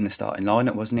surprise, really, in the starting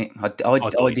lineup, wasn't it? I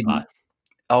thought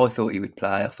he would play.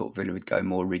 I thought Villa would go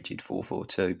more rigid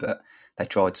 4-4-2, but they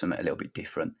tried something a little bit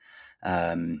different.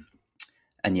 And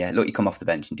yeah, look, he come off the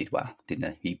bench and did well,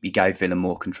 didn't he? He gave Villa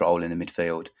more control in the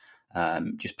midfield,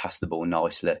 just passed the ball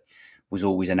nicely, was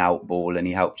always an out ball, and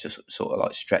he helped to sort of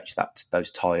like stretch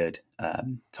those tired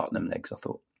Tottenham legs, I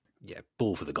thought. Yeah,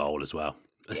 ball for the goal as well.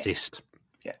 Assist.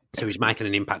 Yeah. So he's making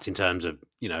an impact in terms of,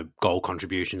 goal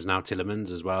contributions now,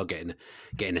 Tielemans as well, getting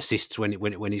assists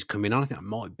when he's coming on. I think that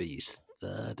might be his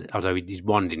third. Although his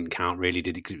one didn't count really,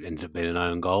 did it? It ended up being an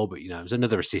own goal, but it was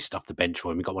another assist off the bench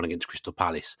for him. He got one against Crystal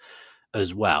Palace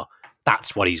as well.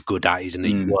 That's what he's good at, isn't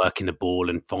he? Working the ball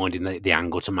and finding the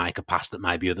angle to make a pass that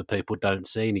maybe other people don't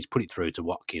see. And he's put it through to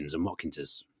Watkins, and Watkins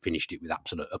has finished it with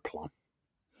absolute aplomb.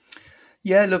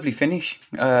 Yeah, lovely finish.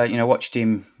 Watched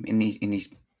him in his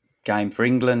game for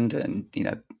England, and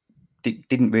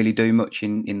didn't really do much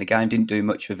in the game. Didn't do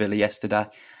much for Villa yesterday,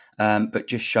 but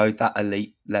just showed that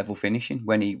elite level finishing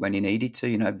when he needed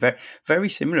to. Very very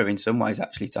similar in some ways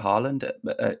actually to Haaland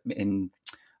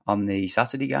on the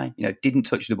Saturday game. Didn't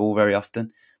touch the ball very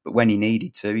often, but when he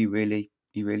needed to, he really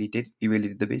did. He really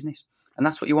did the business, and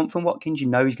that's what you want from Watkins.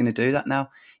 He's going to do that now.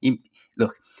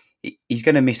 He's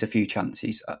going to miss a few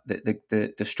chances.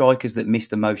 The strikers that miss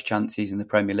the most chances in the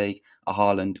Premier League are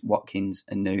Haaland, Watkins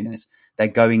and Núñez. They're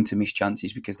going to miss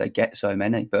chances because they get so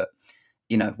many. But,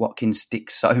 Watkins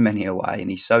sticks so many away and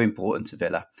he's so important to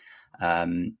Villa.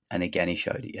 And again, he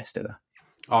showed it yesterday.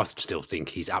 I still think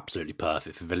he's absolutely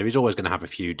perfect for Villa. He's always going to have a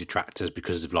few detractors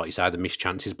because of, like you say, the missed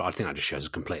chances, but I think that just shows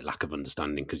a complete lack of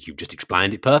understanding because you've just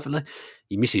explained it perfectly.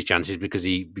 He misses chances because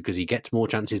he gets more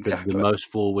chances than most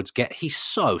forwards get. He's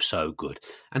so good.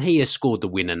 And he has scored the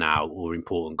winner now or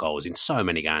important goals in so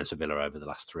many games for Villa over the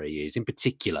last 3 years, in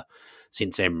particular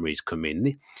since Emery's come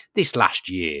in. This last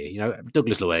year,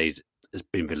 Douglas Luiz has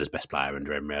been Villa's best player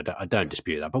under Emery. I don't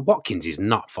dispute that. But Watkins is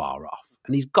not far off.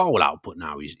 And his goal output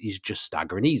now is just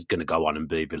staggering. He's going to go on and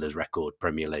be Villa's record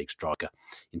Premier League striker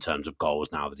in terms of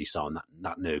goals now that he's signed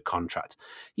that new contract.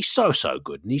 He's so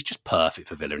good, and he's just perfect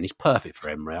for Villa, and he's perfect for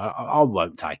Emery. I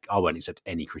won't accept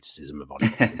any criticism of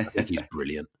him. I think he's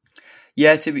brilliant.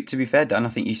 Yeah, to be fair, Dan, I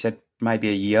think you said maybe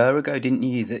a year ago, didn't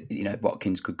you, that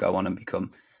Watkins could go on and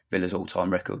become Villa's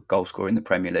all-time record goal scorer in the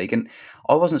Premier League, and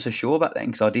I wasn't so sure back then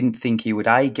because I didn't think he would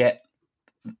get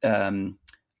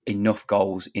enough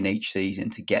goals in each season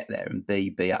to get there and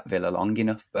be at Villa long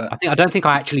enough. But I don't think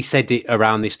I actually said it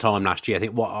around this time last year. I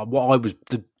think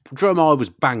the drum I was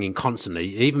banging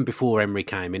constantly, even before Emery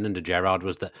came in under Gerrard,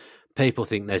 was that people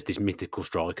think there's this mythical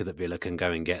striker that Villa can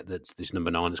go and get, that's this number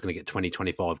 9 that's going to get 20,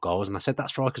 25 goals. And I said that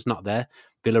striker's not there.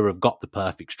 Villa have got the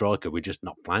perfect striker. We're just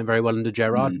not playing very well under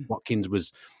Gerrard.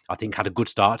 Watkins had a good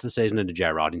start to the season under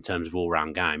Gerrard in terms of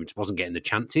all-round game. He just wasn't getting the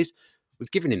chances. We've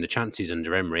given him the chances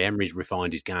under Emery. Emery's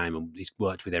refined his game and he's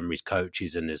worked with Emery's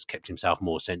coaches and has kept himself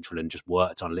more central and just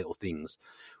worked on little things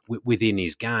within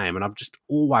his game. And I've just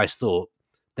always thought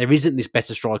there isn't this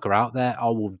better striker out there. I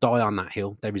will die on that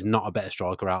hill. There is not a better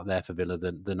striker out there for Villa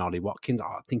than Ollie Watkins.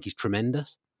 I think he's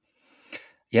tremendous.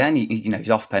 Yeah, and he's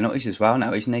off penalties as well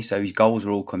now, isn't he? So his goals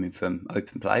are all coming from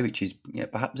open play, which is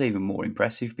perhaps even more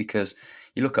impressive because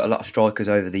you look at a lot of strikers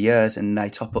over the years and they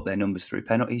top up their numbers through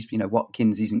penalties.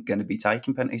 Watkins isn't going to be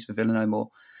taking penalties for Villa no more.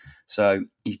 So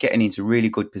he's getting into really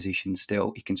good positions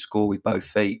still. He can score with both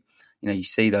feet. You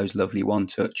see those lovely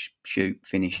one-touch shoot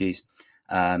finishes.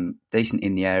 Decent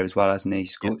in the air as well, hasn't he?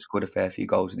 Scored a fair few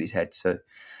goals with his head.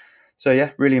 So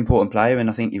yeah, really important player, and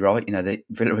I think you're right.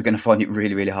 Villa are going to find it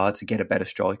really, really hard to get a better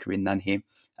striker in than him.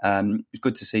 It's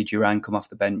good to see Duran come off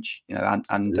the bench,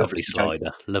 and lovely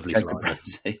slider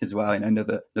Ramsey as well.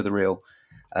 Another real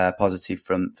positive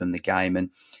from the game.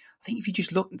 And I think if you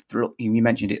just look through, you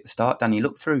mentioned it at the start, Dan, you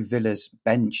look through Villa's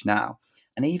bench now,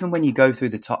 and even when you go through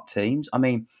the top teams, I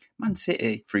mean, Man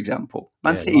City, for example,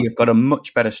 City have got a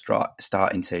much better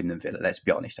starting team than Villa. Let's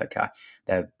be honest, okay,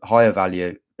 they're higher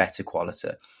value, better quality.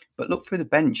 But look through the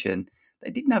bench, and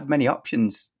they didn't have many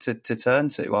options to turn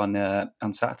to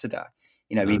on Saturday.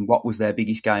 In what was their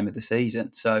biggest game of the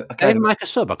season. So okay, they didn't make a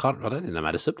sub. I don't think they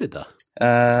made a sub, did they?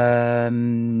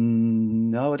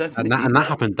 No, I don't think. And that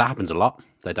happens a lot.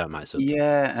 They don't make subs.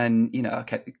 Yeah, and a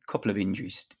couple of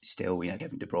injuries still.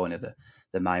 Kevin De Bruyne,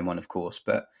 the main one, of course.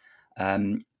 But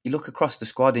you look across the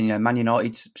squad, and Man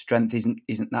United's strength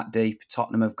isn't that deep.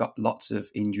 Tottenham have got lots of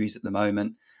injuries at the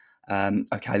moment.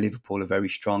 Liverpool are very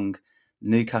strong.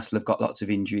 Newcastle have got lots of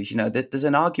injuries. There's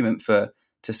an argument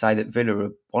to say that Villa are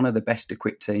one of the best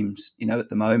equipped teams, at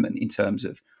the moment in terms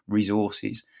of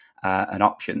resources and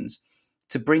options.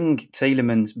 To bring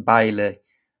Tielemans, Bailey,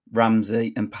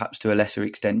 Ramsey, and perhaps to a lesser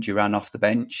extent Duran off the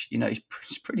bench,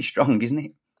 it's pretty strong, isn't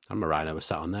it? And Moreno was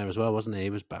sat on there as well, wasn't he? He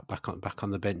was back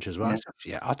on the bench as well.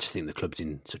 Yeah, I just think the club's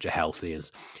in such a healthy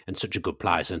and such a good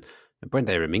place. And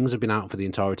Brenda Mings have been out for the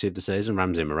entirety of the season.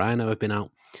 Ramsey and Moreno have been out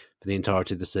for the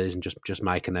entirety of the season, just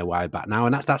making their way back now.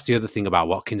 And that's the other thing about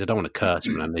Watkins. I don't want to curse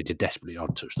him, and I need to desperately. I'll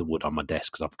touch the wood on my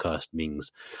desk because I've cursed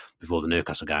Mings before the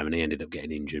Newcastle game, and he ended up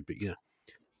getting injured. But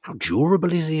how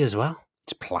durable is he as well?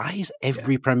 He plays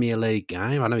every Premier League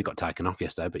game. I know he got taken off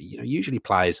yesterday, but usually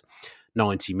plays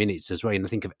 90 minutes as well. And I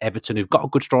think of Everton, who've got a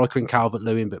good striker in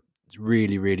Calvert-Lewin, but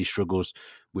really, really struggles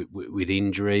with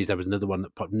injuries. There was another one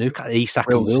that popped. Isak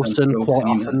and Wilson quite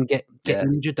often get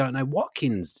injured, don't they?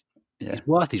 Watkins, Yeah. He's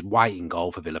worth his weight in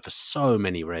goal for Villa for so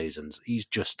many reasons. He's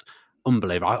just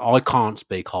unbelievable. I can't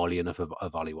speak highly enough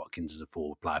of Ollie Watkins as a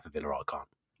forward player for Villa. I can't.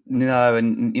 No,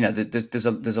 and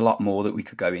there's a lot more that we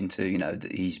could go into.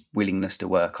 His willingness to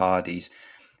work hard, his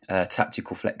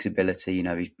tactical flexibility.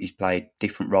 He's played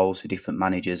different roles for different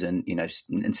managers, and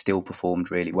and still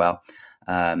performed really well.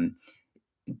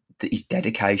 His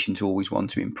dedication to always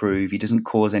want to improve. He doesn't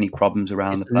cause any problems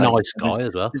around the place. Nice guy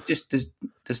as well.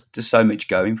 There's so much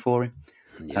going for him.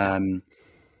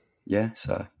 Yeah.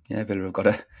 Villa have got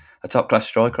a top class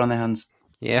striker on their hands.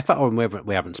 Yeah, I felt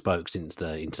we haven't spoke since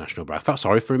the international break. I felt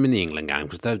sorry for him in the England game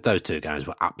because those two games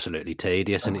were absolutely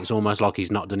tedious, and it's almost like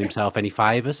he's not done himself any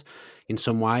favours in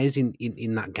some ways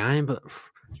in that game. But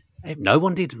no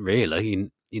one did really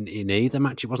in either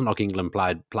match. It wasn't like England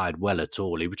played well at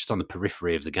all. He was just on the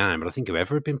periphery of the game. But I think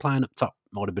whoever had been playing up top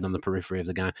might have been on the periphery of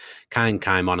the game. Kane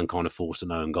came on and kind of forced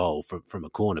an own goal from a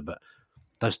corner, but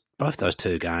both those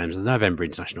two games, the November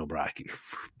international break,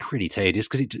 pretty tedious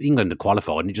because England had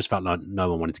qualified and it just felt like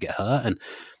no one wanted to get hurt. And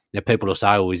people will say,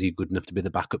 "Oh, is he good enough to be the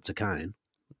backup to Kane?"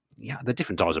 Yeah, they're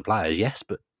different types of players, yes,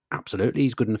 but absolutely,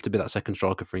 he's good enough to be that second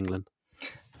striker for England.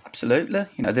 Absolutely,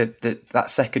 that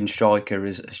second striker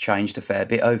has changed a fair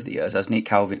bit over the years, hasn't it?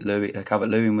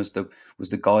 Calvert-Lewin was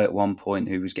the guy at one point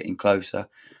who was getting closer.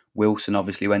 Wilson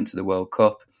obviously went to the World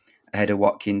Cup ahead of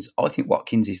Watkins. I think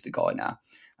Watkins is the guy now.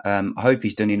 I hope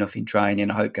he's done enough in training.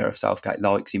 I hope Gareth Southgate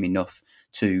likes him enough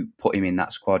to put him in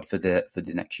that squad for the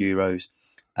next Euros,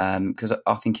 because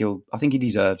I think he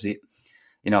deserves it.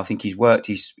 I think he's worked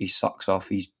his socks off.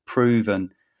 He's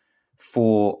proven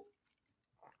for.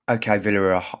 Okay, Villa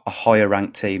are a higher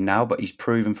ranked team now, but he's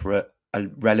proven for a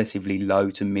relatively low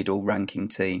to middle ranking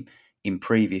team in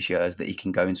previous years that he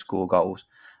can go and score goals.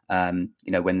 When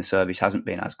the service hasn't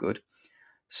been as good.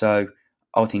 So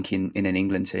I think in an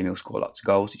England team he'll score lots of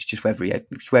goals. It's just whether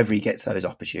he gets those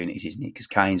opportunities, isn't it? Because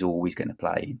Kane's always going to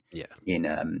play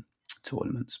in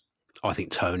tournaments. I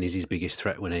think Tony's his biggest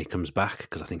threat when he comes back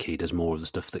because I think he does more of the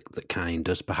stuff that Kane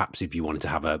does. Perhaps if you wanted to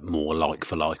have a more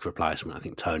like-for-like replacement, I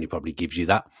think Tony probably gives you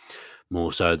that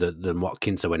more so than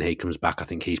Watkins. So when he comes back, I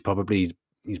think he's probably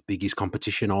his biggest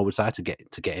competition, I would say, to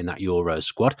get in that Euros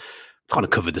squad. Kind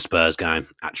of covered the Spurs game.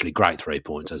 Actually, great 3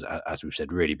 points, as we've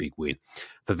said, really big win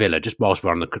for Villa. Just whilst we're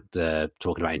on the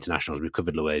talking about internationals, we've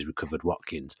covered Luiz, we've covered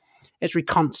Watkins. Ezri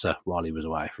Konsa, while he was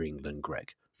away for England,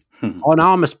 Greg. On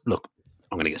Armas, look,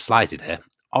 I'm going to get slated here.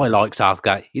 I like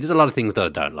Southgate. He does a lot of things that I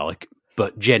don't like,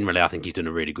 but generally I think he's done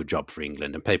a really good job for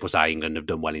England, and people say England have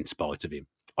done well in spite of him.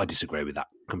 I disagree with that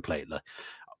completely,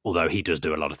 although he does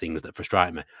do a lot of things that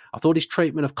frustrate me. I thought his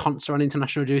treatment of Konsa on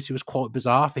international duty was quite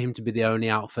bizarre for him to be the only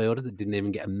outfielder that didn't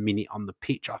even get a minute on the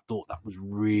pitch. I thought that was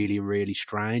really, really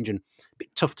strange and a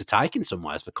bit tough to take in some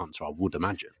ways for Konsa, I would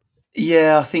imagine.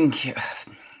 Yeah, I think...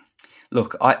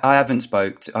 Look, I haven't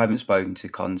spoken to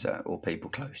Konsa or people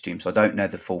close to him, so I don't know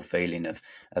the full feeling of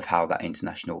how that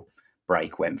international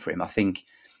break went for him. I think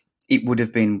it would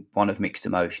have been one of mixed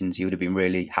emotions. He would have been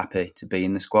really happy to be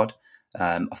in the squad.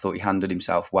 I thought he handled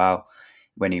himself well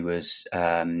when he was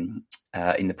in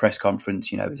the press conference.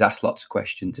 He was asked lots of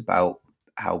questions about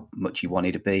how much he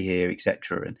wanted to be here,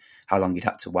 etc., and how long he'd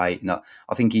had to wait. And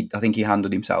I think he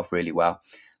handled himself really well.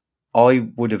 I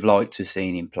would have liked to have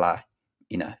seen him play,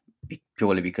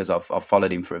 purely because I've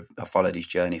followed him I've followed his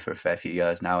journey for a fair few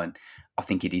years now, and I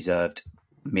think he deserved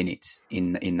minutes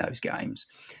in those games.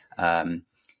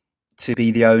 To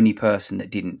be the only person that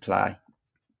didn't play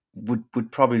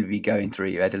would probably be going through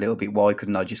your head a little bit. Why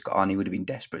couldn't I just got on? He would have been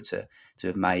desperate to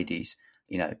have made his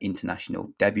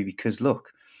international debut, because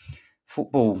look,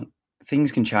 football,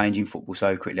 things can change in football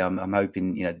so quickly. I'm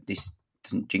hoping this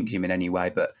doesn't jinx him in any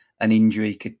way, but an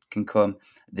injury can come.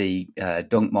 The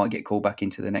Dunk might get called back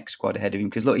into the next squad ahead of him,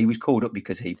 because look, he was called up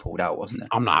because he pulled out, wasn't it?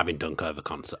 I'm not having Dunk over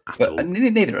Konsa at all.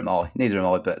 Neither am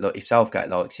I. But look, if Southgate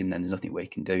likes him, then there's nothing we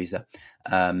can do, is there?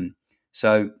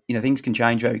 So things can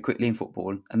change very quickly in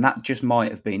football, and that just might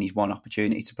have been his one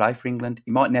opportunity to play for England.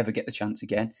 He might never get the chance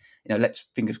again. Let's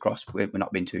fingers crossed we're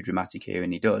not being too dramatic here,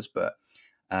 and he does. But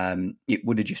it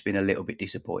would have just been a little bit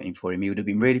disappointing for him. He would have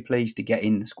been really pleased to get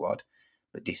in the squad,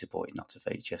 but disappointed not to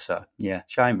feature. So, yeah,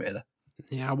 shame really.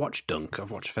 Yeah, I watched Dunk.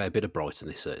 I've watched a fair bit of Brighton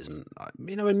this season.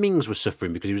 When Mings was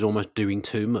suffering because he was almost doing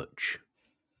too much,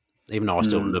 even though I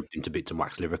still loved him to bits and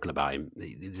waxed lyrical about him,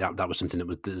 that was something that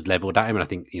was levelled at him. And I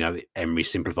think, Emery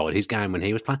simplified his game when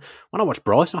he was playing. When I watch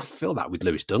Brighton, I feel that with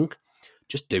Lewis Dunk.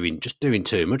 Just doing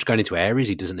too much, going into areas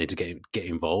he doesn't need to get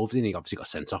involved in. He obviously got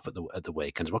sent off at the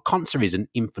weekend. Well, Konsa is an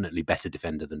infinitely better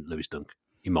defender than Lewis Dunk,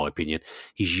 in my opinion.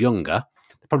 He's younger.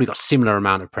 The probably got similar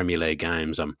amount of Premier League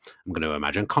games, I'm going to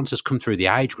imagine. Conte's come through the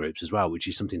age groups as well, which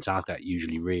is something Southgate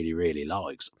usually really, really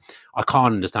likes. I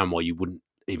can't understand why you wouldn't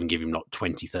even give him like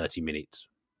 20, 30 minutes.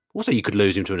 Also, you could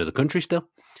lose him to another country still.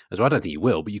 As well, I don't think you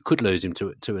will, but you could lose him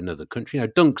to another country. You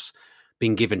know, Dunk's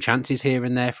been given chances here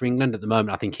and there for England. At the moment,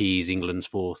 I think he's England's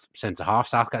fourth centre-half.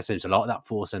 Southgate seems to like that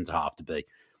fourth centre-half to be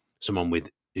someone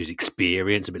who's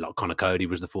experienced, a bit like Conor Cody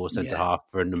was the fourth centre-half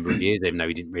for a number of years, even though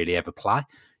he didn't really ever play.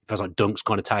 It feels like Dunk's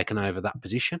kind of taken over that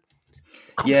position.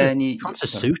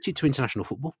 Conte's suited to international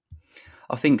football.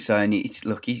 I think so, and he's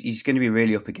going to be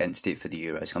really up against it for the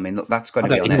Euros. I mean, look, that's got to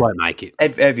be on he won't make it.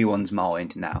 Everyone's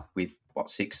mind now with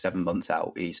 6-7 months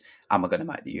out is, am I going to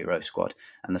make the Euro squad?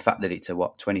 And the fact that it's a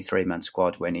 23-man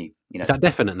squad when he, is that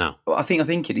definite now? Well, I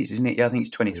think it is, isn't it? Yeah, I think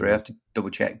it's 23. I have to double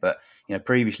check, but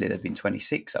previously they've been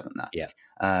 26, haven't they? Yeah.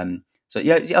 I'm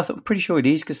pretty sure it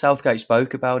is because Southgate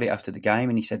spoke about it after the game,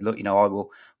 and he said, look,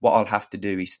 what I'll have to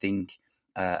do is think.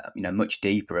 Much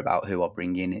deeper about who I'll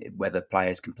bring in, whether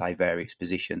players can play various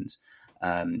positions.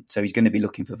 So he's going to be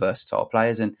looking for versatile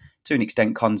players, and to an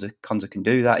extent, Konza can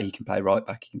do that. He can play right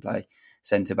back, he can play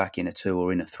centre back in a 2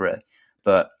 or in a 3.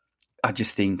 But I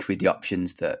just think with the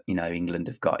options that England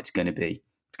have got, it's going to be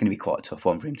quite a tough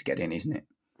one for him to get in, isn't it?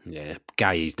 Yeah,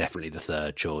 Gay is definitely the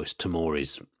third choice.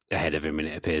 Tamori's ahead of him, and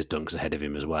it appears Dunk's ahead of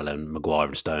him as well. And Maguire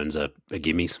and Stones are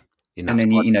gimmies. And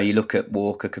then you look at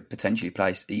Walker could potentially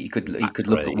place. You could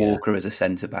look at Walker as a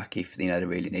centre back if they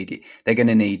really need it. They're going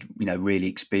to need really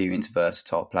experienced,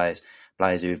 versatile players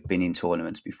who have been in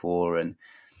tournaments before, and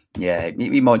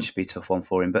it might just be a tough one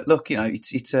for him. But look,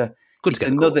 it's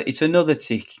another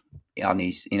tick on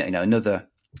his another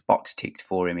box ticked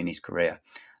for him in his career.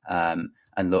 And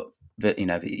look,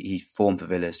 his form for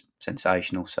Villa's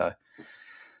sensational, so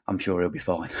I'm sure he'll be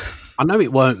fine. I know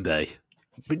it won't be.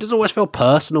 But it does always feel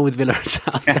personal with Villa and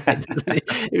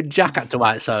Southgate. Jack had to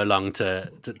wait so long to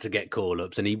get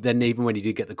call-ups, and then even when he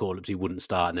did get the call-ups, he wouldn't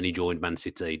start, and then he joined Man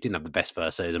City. He didn't have the best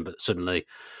first season, but suddenly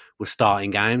was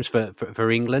starting games for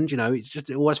England.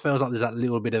 It always feels like there's that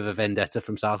little bit of a vendetta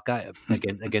from Southgate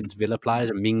against Villa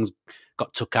players, and Mings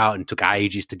got took out and took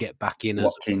ages to get back in.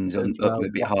 Watkins a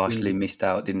bit harshly missed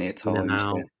out, didn't he, at times?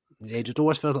 Yeah, it just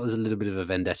always feels like there's a little bit of a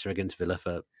vendetta against Villa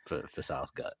for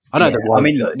Southgate. There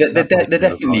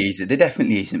definitely is. There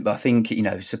definitely isn't. But I think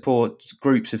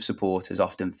groups of supporters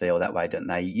often feel that way, don't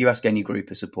they? You ask any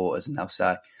group of supporters, and they'll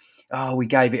say, "Oh, we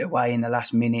gave it away in the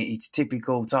last minute. It's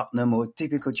typical Tottenham, or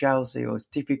typical Chelsea, or it's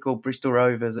typical Bristol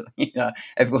Rovers." Every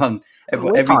group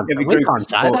of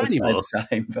supporters say the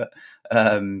same. But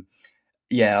I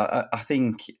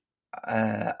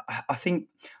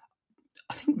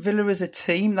think Villa as a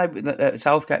team,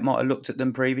 Southgate might have looked at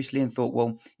them previously and thought,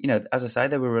 well, as I say,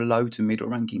 they were a low to middle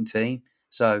ranking team.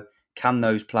 So can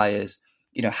those players,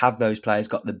 have those players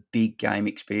got the big game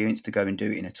experience to go and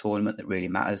do it in a tournament that really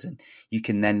matters? And you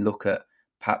can then look at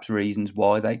perhaps reasons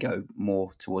why they go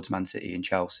more towards Man City and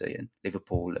Chelsea and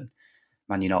Liverpool and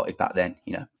Man United back then,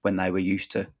 when they were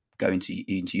used to going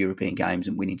into European games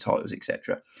and winning titles,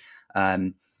 etc.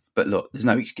 But look, there's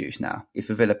no excuse now. If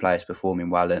a Villa player is performing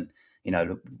well and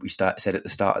we said at the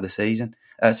start of the season,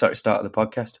 start of the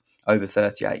podcast, over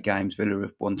 38 games, Villa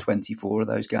have won 24 of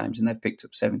those games and they've picked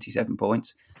up 77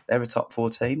 points. They're a top 4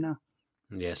 team now.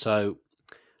 Yeah, so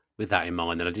with that in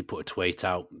mind, then I did put a tweet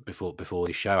out before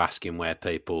the show asking where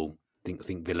people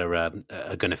think Villa are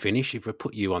going to finish. If I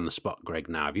put you on the spot, Greg,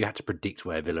 now, if you had to predict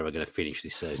where Villa are going to finish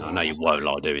this season, I know you won't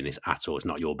like doing this at all. It's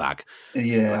not your bag.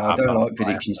 Yeah, I don't like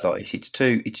predictions like this. It's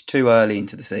too early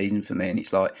into the season for me, and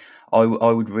it's like I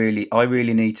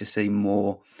really need to see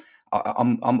more. I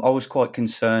was quite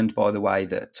concerned by the way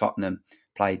that Tottenham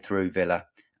played through Villa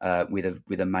with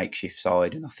a makeshift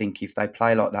side, and I think if they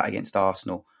play like that against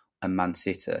Arsenal and Man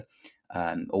City,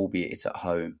 albeit it's at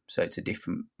home, so it's a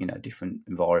different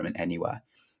environment anyway,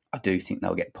 I do think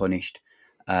they'll get punished.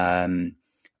 I'm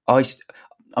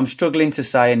struggling to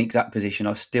say an exact position.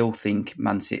 I still think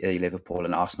Man City, Liverpool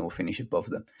and Arsenal will finish above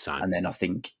them. Same. And then I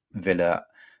think Villa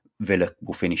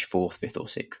will finish 4th, 5th or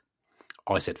 6th.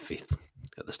 I said 5th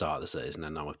at the start of the season,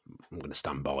 and I'm going to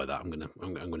stand by that. I'm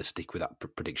going to stick with that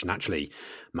prediction. Actually,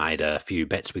 made a few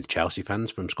bets with Chelsea fans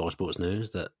from Sky Sports News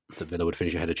that Villa would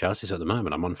finish ahead of Chelsea. So at the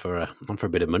moment, I'm on for a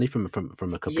bit of money from a couple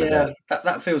of days. Yeah,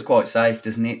 that feels quite safe,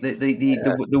 doesn't it?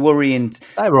 The worrying.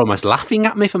 They were almost laughing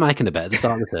at me for making a bet at the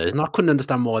start of the season. I couldn't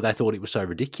understand why they thought it was so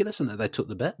ridiculous and that they took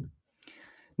the bet.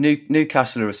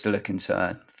 Newcastle are still a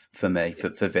concern for me,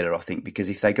 for Villa, I think, because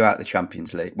if they go out the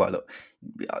Champions League, well, look,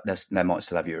 they might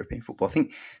still have European football. I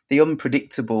think the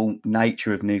unpredictable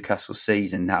nature of Newcastle's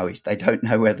season now is they don't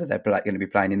know whether they're going to be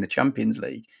playing in the Champions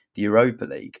League, the Europa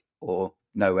League, or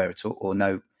nowhere at all, or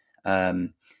no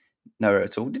Nowhere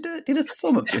at all. Did a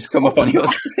thumb up just come up on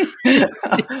yours? That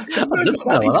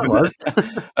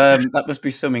must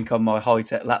be something on my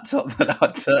high-tech laptop that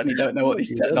I certainly don't know what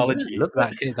this technology is. Look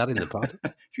back, get that in the pod.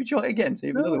 Should we try it again? See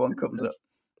if another one comes up.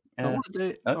 I want to do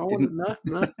it.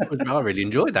 No. I really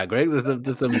enjoyed that, Greg.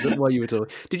 The thumbs up while you were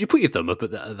talking. Did you put your thumb up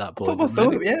at that point? Put my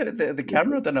thumb up, yeah. The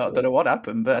camera. I don't know what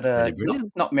happened, but it's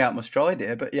knocked me out my stride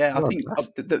here. But yeah, I think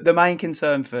the main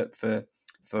concern for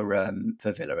Villa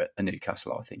at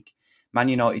Newcastle, I think, Man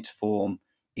United's form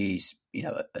is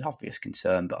an obvious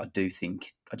concern, but I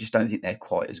just don't think they're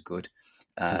quite as good.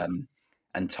 And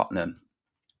Tottenham,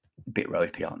 a bit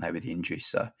ropey, aren't they, with the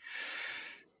injuries?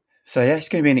 So yeah, it's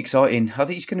going to be I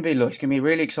think it's going to be a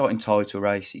really exciting title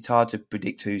race. It's hard to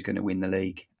predict who's going to win the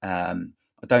league. I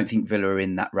don't think Villa are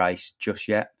in that race just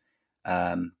yet.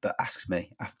 But ask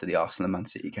me after the Arsenal and Man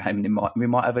City game, and we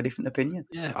might have a different opinion.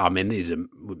 Yeah, I mean,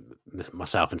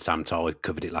 myself and Sam Toy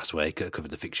covered it last week.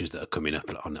 Covered the fixtures that are coming up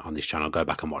on this channel. Go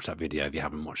back and watch that video if you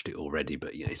haven't watched it already.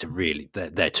 But it's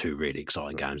they're two really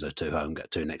exciting games. Those two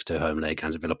next home league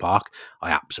games at Villa Park. I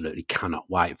absolutely cannot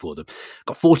wait for them.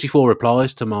 Got 44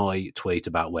 replies to my tweet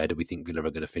about where do we think Villa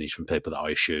are going to finish from people that I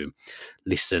assume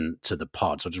listen to the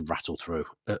pod. So I'll just rattle through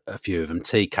a few of them.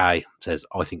 TK says,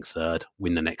 I think third,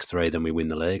 win the next three, then we win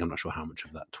the league. I'm not sure how much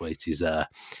of that tweet is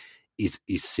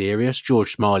serious.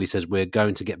 George Smiley says, we're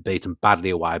going to get beaten badly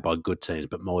away by good teams,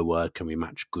 but my word, can we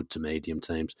match good to medium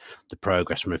teams? The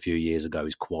progress from a few years ago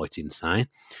is quite insane.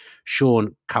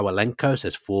 Sean Kawalenko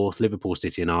says fourth, Liverpool,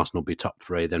 City and Arsenal be top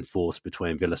three, then fourth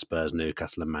between Villa, Spurs,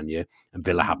 Newcastle and Man U. And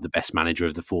Villa have the best manager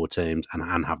of the four teams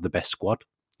and have the best squad,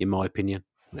 in my opinion.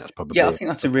 That's probably I think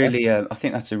that's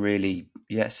a really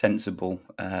sensible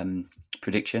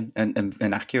prediction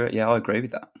and accurate. Yeah, I agree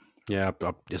with that. Yeah,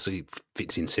 it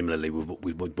fits in similarly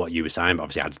with what you were saying, but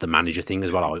obviously adds the manager thing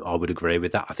as well. I would agree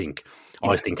with that. I think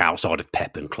outside of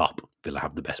Pep and Klopp, Villa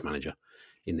have the best manager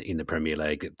in the Premier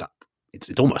League.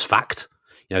 It's almost fact.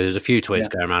 There's a few tweets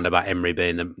going around about Emery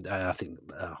being I think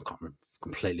I can't remember,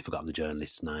 completely forgotten the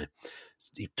journalist's name.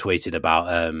 He tweeted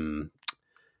about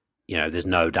there's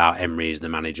no doubt Emery is the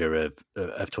manager of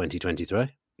 2023.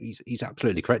 He's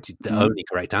absolutely correct. He's the only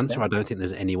correct answer. Yeah. I don't think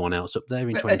there's anyone else up there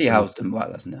in 2023. Eddie Howe's done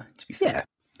well, hasn't he? To be fair. Yeah.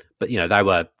 But, they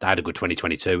had a good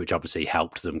 2022, which obviously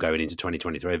helped them going into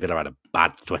 2023. Villa had a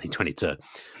bad 2022,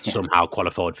 somehow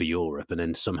qualified for Europe, and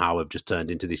then somehow have just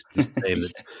turned into this team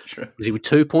that's... Is he with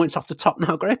 2 points off the top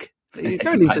now, Greg? Going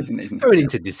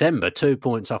into December, 2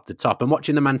 points off the top. And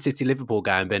watching the Man City-Liverpool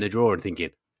game being a draw and thinking,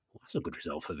 that's a good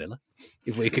result for Villa.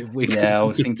 I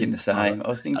was thinking the same.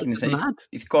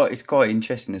 It's quite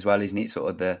interesting as well, isn't it? Sort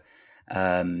of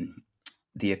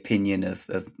the opinion of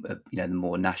the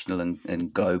more national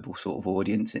and global sort of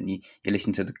audience, and you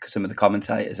listen to some of the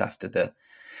commentators after the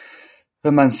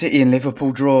Man City and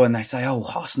Liverpool draw, and they say, "Oh,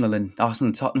 Arsenal and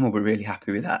Tottenham will be really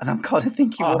happy with that." And I'm kind of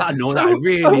thinking, that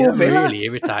really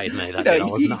irritated me.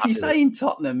 If you're saying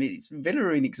Tottenham, Villa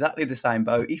are in exactly the same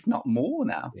boat, if not more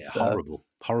now. Yeah,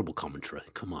 horrible commentary.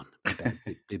 Come on,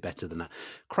 be better than that.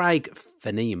 Craig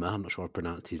Fenema, I'm not sure I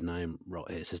pronounced his name right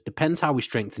here, says, depends how we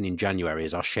strengthen in January,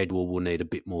 as our schedule will need a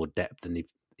bit more depth than if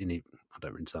I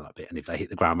don't really know that bit, and if they hit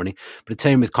the ground running. But a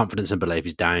team with confidence and belief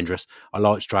is dangerous. I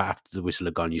liked straight after the whistle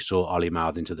had gone, you saw Ollie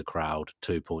mouth into the crowd,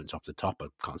 2 points off the top. I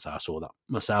can't say I saw that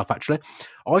myself, actually.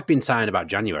 I've been saying about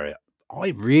January, I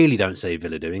really don't see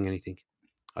Villa doing anything.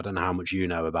 I don't know how much you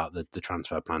know about the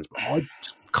transfer plans, but I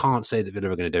just can't say that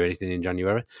Villa are going to do anything in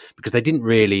January, because they didn't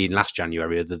really in last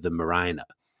January other than Moreno.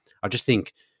 I just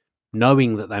think,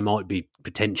 knowing that they might be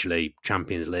potentially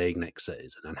Champions League next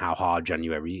season and how hard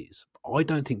January is, I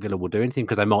don't think Villa will do anything,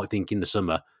 because they might think in the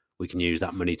summer we can use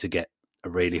that money to get a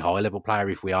really high-level player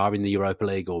if we are in the Europa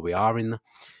League or we are in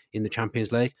the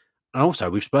Champions League. And also,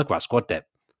 we've spoke about squad depth.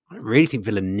 I don't really think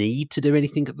Villa need to do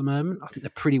anything at the moment. I think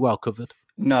they're pretty well covered.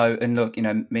 No, and look,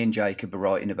 me and Jacob are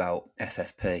writing about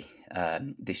FFP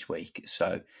this week.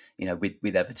 So,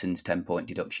 with Everton's 10-point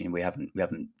deduction, we haven't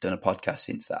done a podcast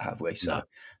since that, have we? So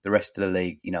The rest of the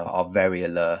league, are very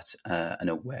alert and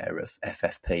aware of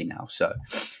FFP now. So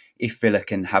if Villa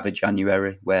can have a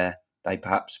January where they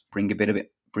perhaps bring a bit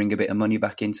of money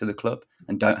back into the club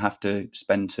and don't have to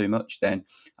spend too much, then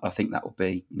I think that will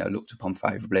be looked upon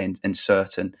favourably and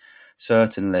certainly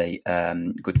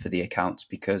good for the accounts,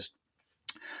 because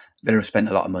Villa have spent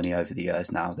a lot of money over the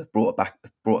years now. They've brought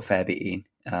a fair bit in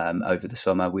over the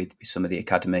summer with some of the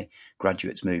academy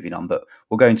graduates moving on. But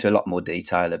we'll go into a lot more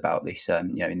detail about this,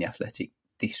 in the Athletic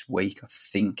this week, I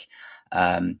think.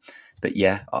 But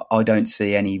yeah, I don't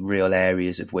see any real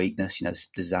areas of weakness.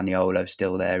 The Zaniolo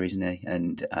still there, isn't he?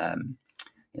 And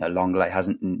Longley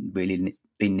hasn't really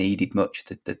been needed much,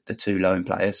 the two loan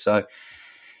players. So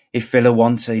if Villa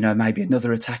want to, maybe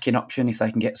another attacking option, if they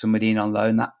can get somebody in on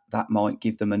loan, that might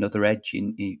give them another edge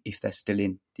if they're still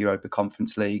in the Europa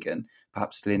Conference League and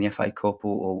perhaps still in the FA Cup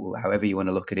or however you want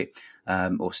to look at it,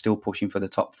 or still pushing for the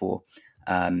top four.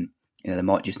 They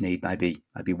might just need maybe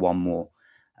one more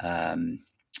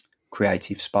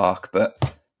creative spark.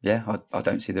 But yeah, I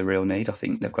don't see the real need. I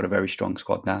think they've got a very strong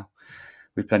squad now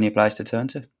with plenty of players to turn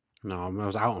to. No, I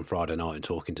was out on Friday night and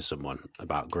talking to someone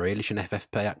about Grealish and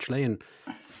FFP actually, and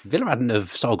Villa hadn't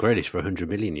have sold Grealish for 100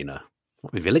 million,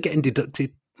 What with Villa getting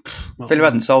deducted? Villa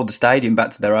hadn't sold the stadium back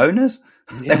to their owners.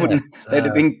 Yeah, they'd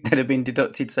have been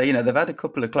deducted. So, they've had a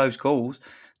couple of close calls.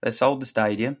 They sold the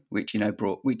stadium, which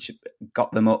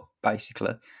got them up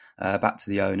basically back to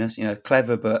the owners.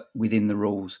 Clever but within the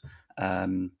rules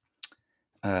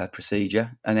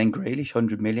procedure. And then Grealish,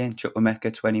 100 million,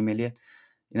 Chukwuemeka, 20 million.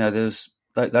 Those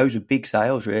were big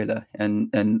sales, really.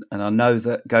 And I know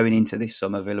that going into this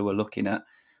summer, Villa were looking at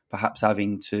perhaps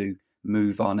having to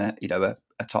move on a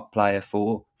top player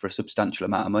for a substantial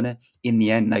amount of money. In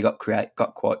the end, they got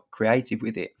quite creative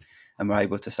with it and were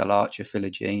able to sell Archer,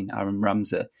 Philogene, Aaron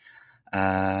Ramsey,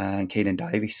 and Keenan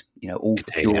Davis. All for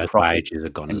pure profit,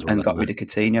 and got rid of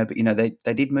Coutinho. But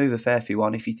they did move a fair few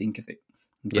on if you think of it.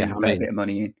 Bring a fair bit of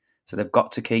money in, so they've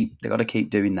got to keep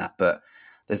doing that. But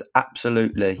there's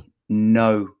absolutely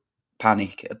no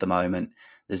panic at the moment.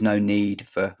 There's no need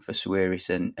for Suarez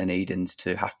and Edens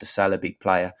to have to sell a big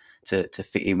player to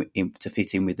fit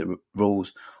in with the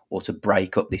rules or to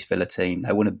break up this Villa team.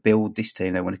 They want to build this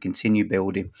team. They want to continue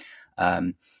building.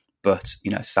 But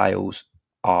sales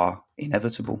are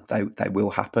inevitable. They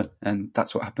will happen, and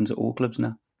that's what happens at all clubs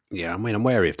now. Yeah, I'm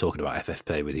wary of talking about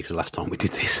FFP with you because the last time we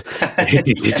did this, it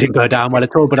didn't go down well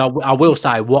at all. But I will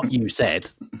say what you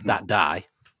said that day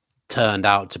turned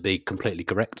out to be completely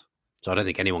correct. So I don't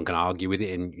think anyone can argue with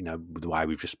it. And, the way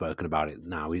we've just spoken about it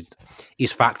now is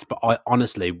fact. But I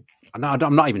honestly, I'm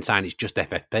not even saying it's just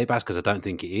FFP based because I don't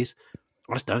think it is.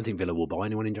 I just don't think Villa will buy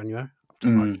anyone in January.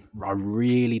 I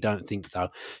really don't think so.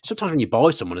 Sometimes when you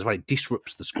buy someone as well, it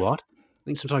disrupts the squad. I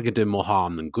think sometimes you're doing more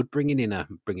harm than good bringing in a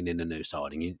new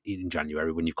signing in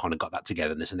January when you've kind of got that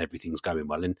togetherness and everything's going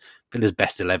well. And Villa's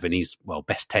best 11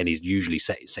 best 10 is usually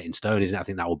set in stone, isn't it? I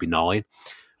think that will be 9.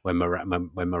 When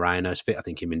Moreno's fit, I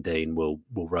think him and Dean will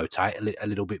rotate a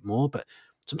little bit more. But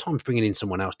sometimes bringing in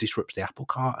someone else disrupts the apple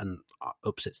cart and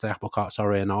upsets the apple cart.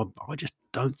 And I just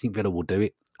don't think Villa will do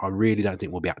it. I really don't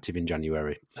think we'll be active in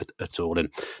January at all.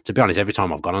 And to be honest, every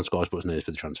time I've gone on Sky Sports News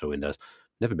for the transfer windows,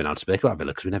 never been able to speak about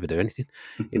Villa because we never do anything.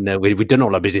 We've done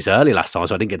all our business early last time,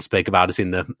 so I didn't get to speak about us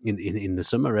in the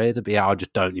summer either. But yeah, I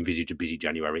just don't envisage a busy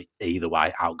January either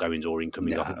way, outgoings or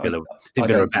incoming. No, I think Villa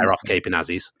are better off keeping as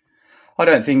is. I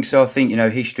don't think so. I think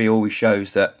history always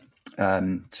shows that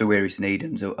Suarez and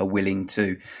Edens are willing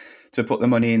to put the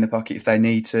money in the pocket if they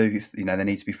need to. If they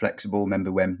need to be flexible.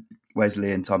 Remember when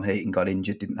Wesley and Tom Heaton got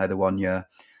injured, didn't they? The 1 year,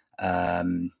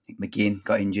 McGinn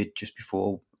got injured just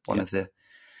before one of the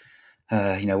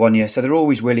 1 year. So they're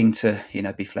always willing to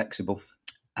be flexible.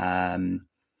 But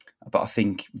I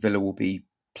think Villa will be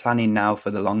planning now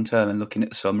for the long term and looking at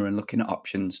the summer and looking at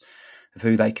options of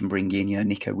who they can bring in.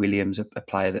 Nico Williams, a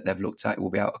player that they've looked at, will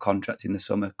be out of contract in the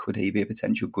summer. Could he be a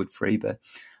potential good freebie?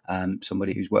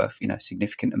 Somebody who's worth a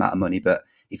significant amount of money, but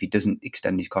if he doesn't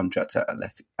extend his contract at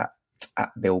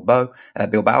Bilbao, then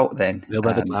Bilbao.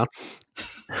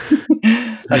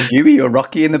 That's you're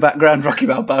Rocky in the background, Rocky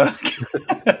Balboa.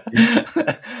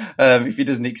 If he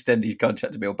doesn't extend his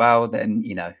contract to Bilbao, then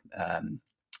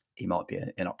he might be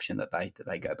an option that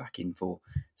they go back in for.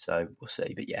 So we'll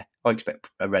see. But yeah, I expect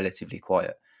a relatively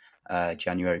quiet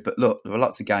January. But look, there are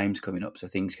lots of games coming up, so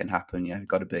things can happen.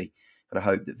 Got to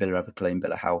hope that Villa have a clean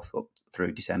bill of health up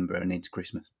through December and into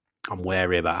Christmas. I'm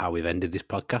wary about how we've ended this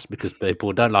podcast because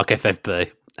people don't like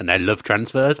FFP and they love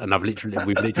transfers. And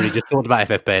we've literally just talked about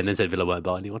FFP and then said Villa won't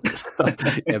buy anyone. So,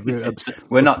 yeah,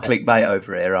 we're not clickbait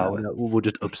over here, are we? We'll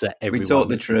just upset everyone. We talk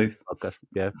the truth.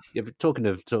 Yeah. Talking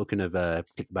of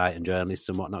clickbait and journalists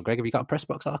and whatnot, Greg, have you got a press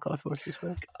box archive for us this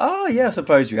week? Oh yeah, I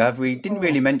suppose we have. We didn't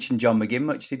really mention John McGinn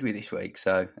much, did we, this week?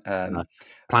 So no.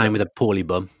 Playing with a poorly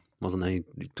bum, wasn't he?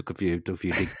 He took a few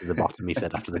digs to the bottom. He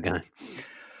said after the game.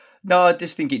 No, I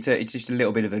just think it's just a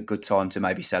little bit of a good time to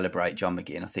maybe celebrate John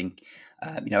McGinn. I think,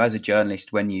 as a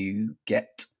journalist, when you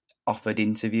get offered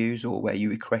interviews or where you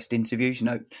request interviews,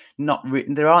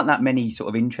 there aren't that many sort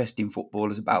of interesting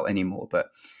footballers about anymore. But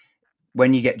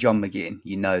when you get John McGinn,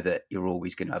 you know that you're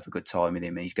always going to have a good time with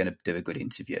him and he's going to do a good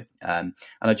interview. And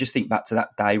I just think back to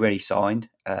that day where he signed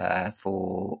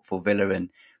for Villa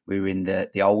and we were in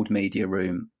the old media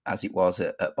room as it was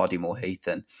at Bodymore Heath,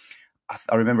 and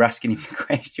I remember asking him the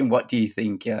question, what do you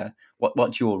think,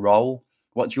 what's your role?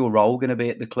 What's your role going to be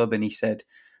at the club? And he said,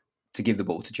 to give the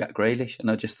ball to Jack Grealish. And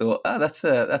I just thought, that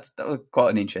was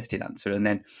quite an interesting answer. And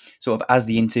then sort of as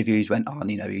the interviews went on,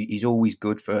 he's always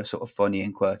good for a sort of funny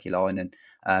and quirky line. And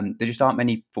there just aren't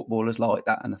many footballers like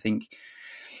that. And I think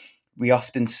we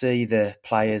often see the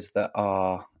players that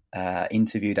are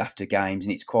interviewed after games,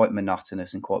 and it's quite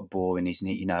monotonous and quite boring, isn't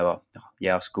it?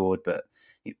 I scored, but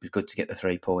it was good to get the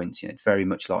 3 points. It's very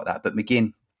much like that. But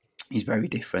McGinn is very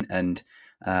different. And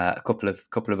a couple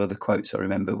of other quotes I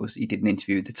remember was he did an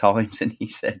interview with the Times, and he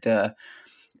said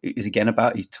it was again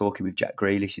about he's talking with Jack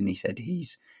Grealish, and he said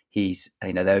he's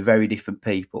they're very different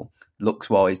people. Looks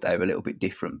wise, they were a little bit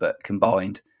different, but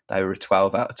combined they were a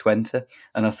 12 out of 20.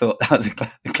 And I thought that was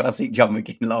a classic John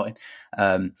McGinn line.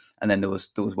 And then there was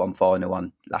one final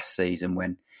one last season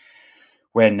when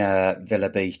Villa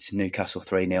beat Newcastle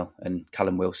 3-0, and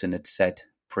Callum Wilson had said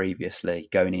previously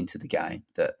going into the game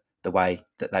that the way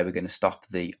that they were going to stop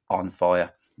the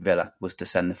on-fire Villa was to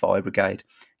send the fire brigade.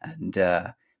 And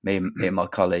me and my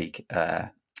colleague,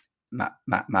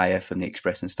 Matt Mayer from the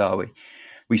Express and Star,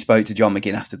 we spoke to John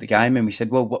McGinn after the game, and we said,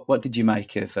 well, what did you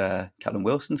make of Callum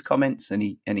Wilson's comments? And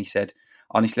he said,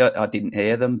 honestly, I didn't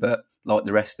hear them, but like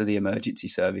the rest of the emergency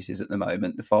services at the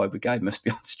moment, the fire brigade must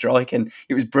be on strike. And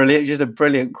it was brilliant, just a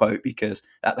brilliant quote, because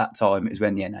at that time it was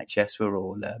when the NHS were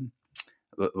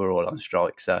all on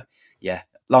strike. So, yeah.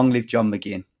 Long live John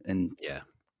McGinn, and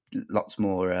lots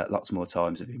more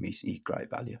times of him. He's great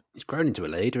value. He's grown into a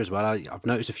leader as well. I've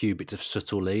noticed a few bits of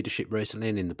subtle leadership recently,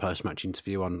 and in the post-match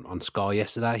interview on Sky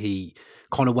yesterday, he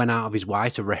kind of went out of his way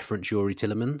to reference Yuri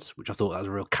Tillemans, which I thought that was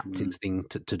a real captain's thing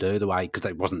to do, the way, because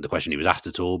that wasn't the question he was asked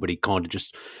at all, but he kind of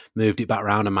just moved it back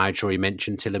around and made sure he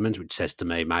mentioned Tillemans, which says to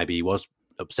me maybe he was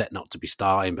upset not to be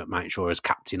starting, but make sure as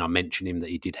captain I mention him, that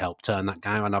he did help turn that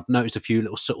game. And I've noticed a few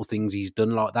little subtle things he's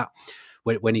done like that.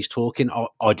 When he's talking,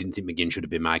 I didn't think McGinn should have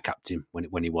been made captain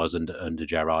when he was under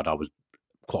Gerrard. I was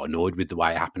quite annoyed with the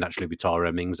way it happened actually with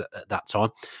Tyrone Mings at that time.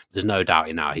 There's no doubt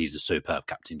in now he's a superb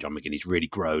captain, John McGinn. He's really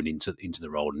grown into the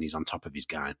role, and he's on top of his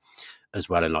game as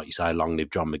well. And like you say, long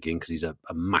live John McGinn, because he's a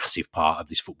massive part of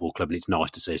this football club, and it's nice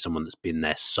to see someone that's been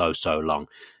there so long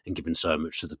and given so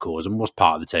much to the cause, and was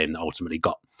part of the team that ultimately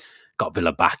got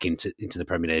Villa back into the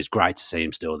Premier League. It's great to see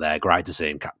him still there, great to see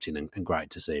him captain, and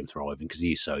great to see him thriving, because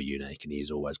he's so unique and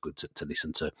he's always good to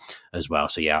listen to as well.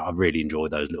 So yeah, I've really enjoyed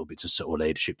those little bits of subtle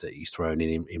leadership that he's thrown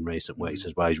in recent weeks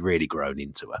as well. He's really grown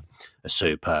into a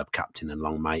superb captain, and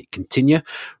long may it continue.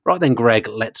 Right then, Greg,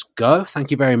 let's go.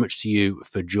 Thank you very much to you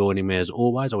for joining me as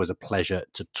always. Always a pleasure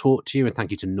to talk to you, and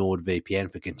thank you to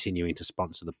NordVPN for continuing to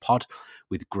sponsor the pod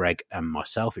with Greg and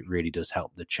myself. It really does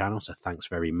help the channel, so thanks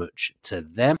very much to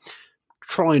them.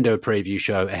 Try and do a preview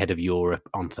show ahead of Europe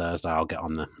on Thursday. I'll get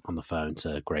on the phone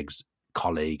to Greg's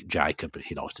colleague Jacob, but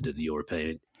he likes to do the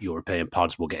European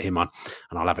pods. We'll get him on,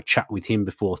 and I'll have a chat with him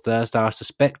before Thursday, I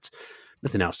suspect.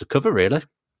 Nothing else to cover, really.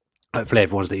 Hopefully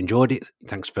everyone's enjoyed it.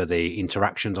 Thanks for the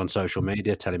interactions on social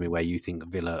media, telling me where you think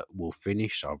Villa will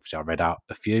finish. Obviously, I read out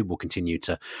a few. We'll continue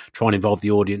to try and involve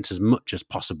the audience as much as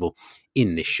possible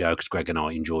in this show, because Greg and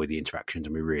I enjoy the interactions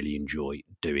and we really enjoy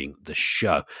doing the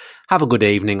show. Have a good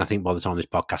evening. I think by the time this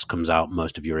podcast comes out,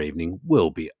 most of your evening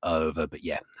will be over. But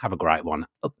yeah, have a great one.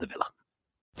 Up the Villa.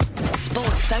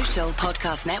 Sports Social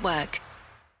Podcast Network.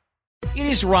 It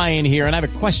is Ryan here, and I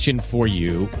have a question for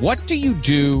you. What do you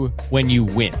do when you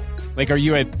win? Like, are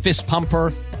you a fist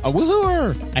pumper, a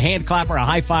woohooer, a hand clapper, a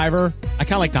high fiver? I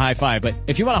kind of like the high five, but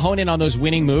if you want to hone in on those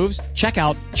winning moves, check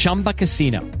out Chumba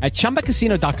Casino. At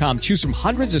ChumbaCasino.com, choose from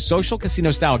hundreds of social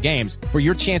casino-style games for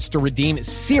your chance to redeem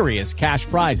serious cash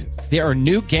prizes. There are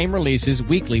new game releases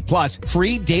weekly, plus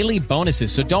free daily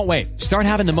bonuses, so don't wait. Start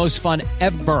having the most fun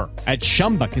ever at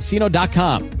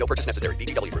ChumbaCasino.com. No purchase necessary.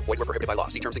 VGW Group. Void where prohibited by law.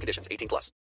 See terms and conditions. 18+.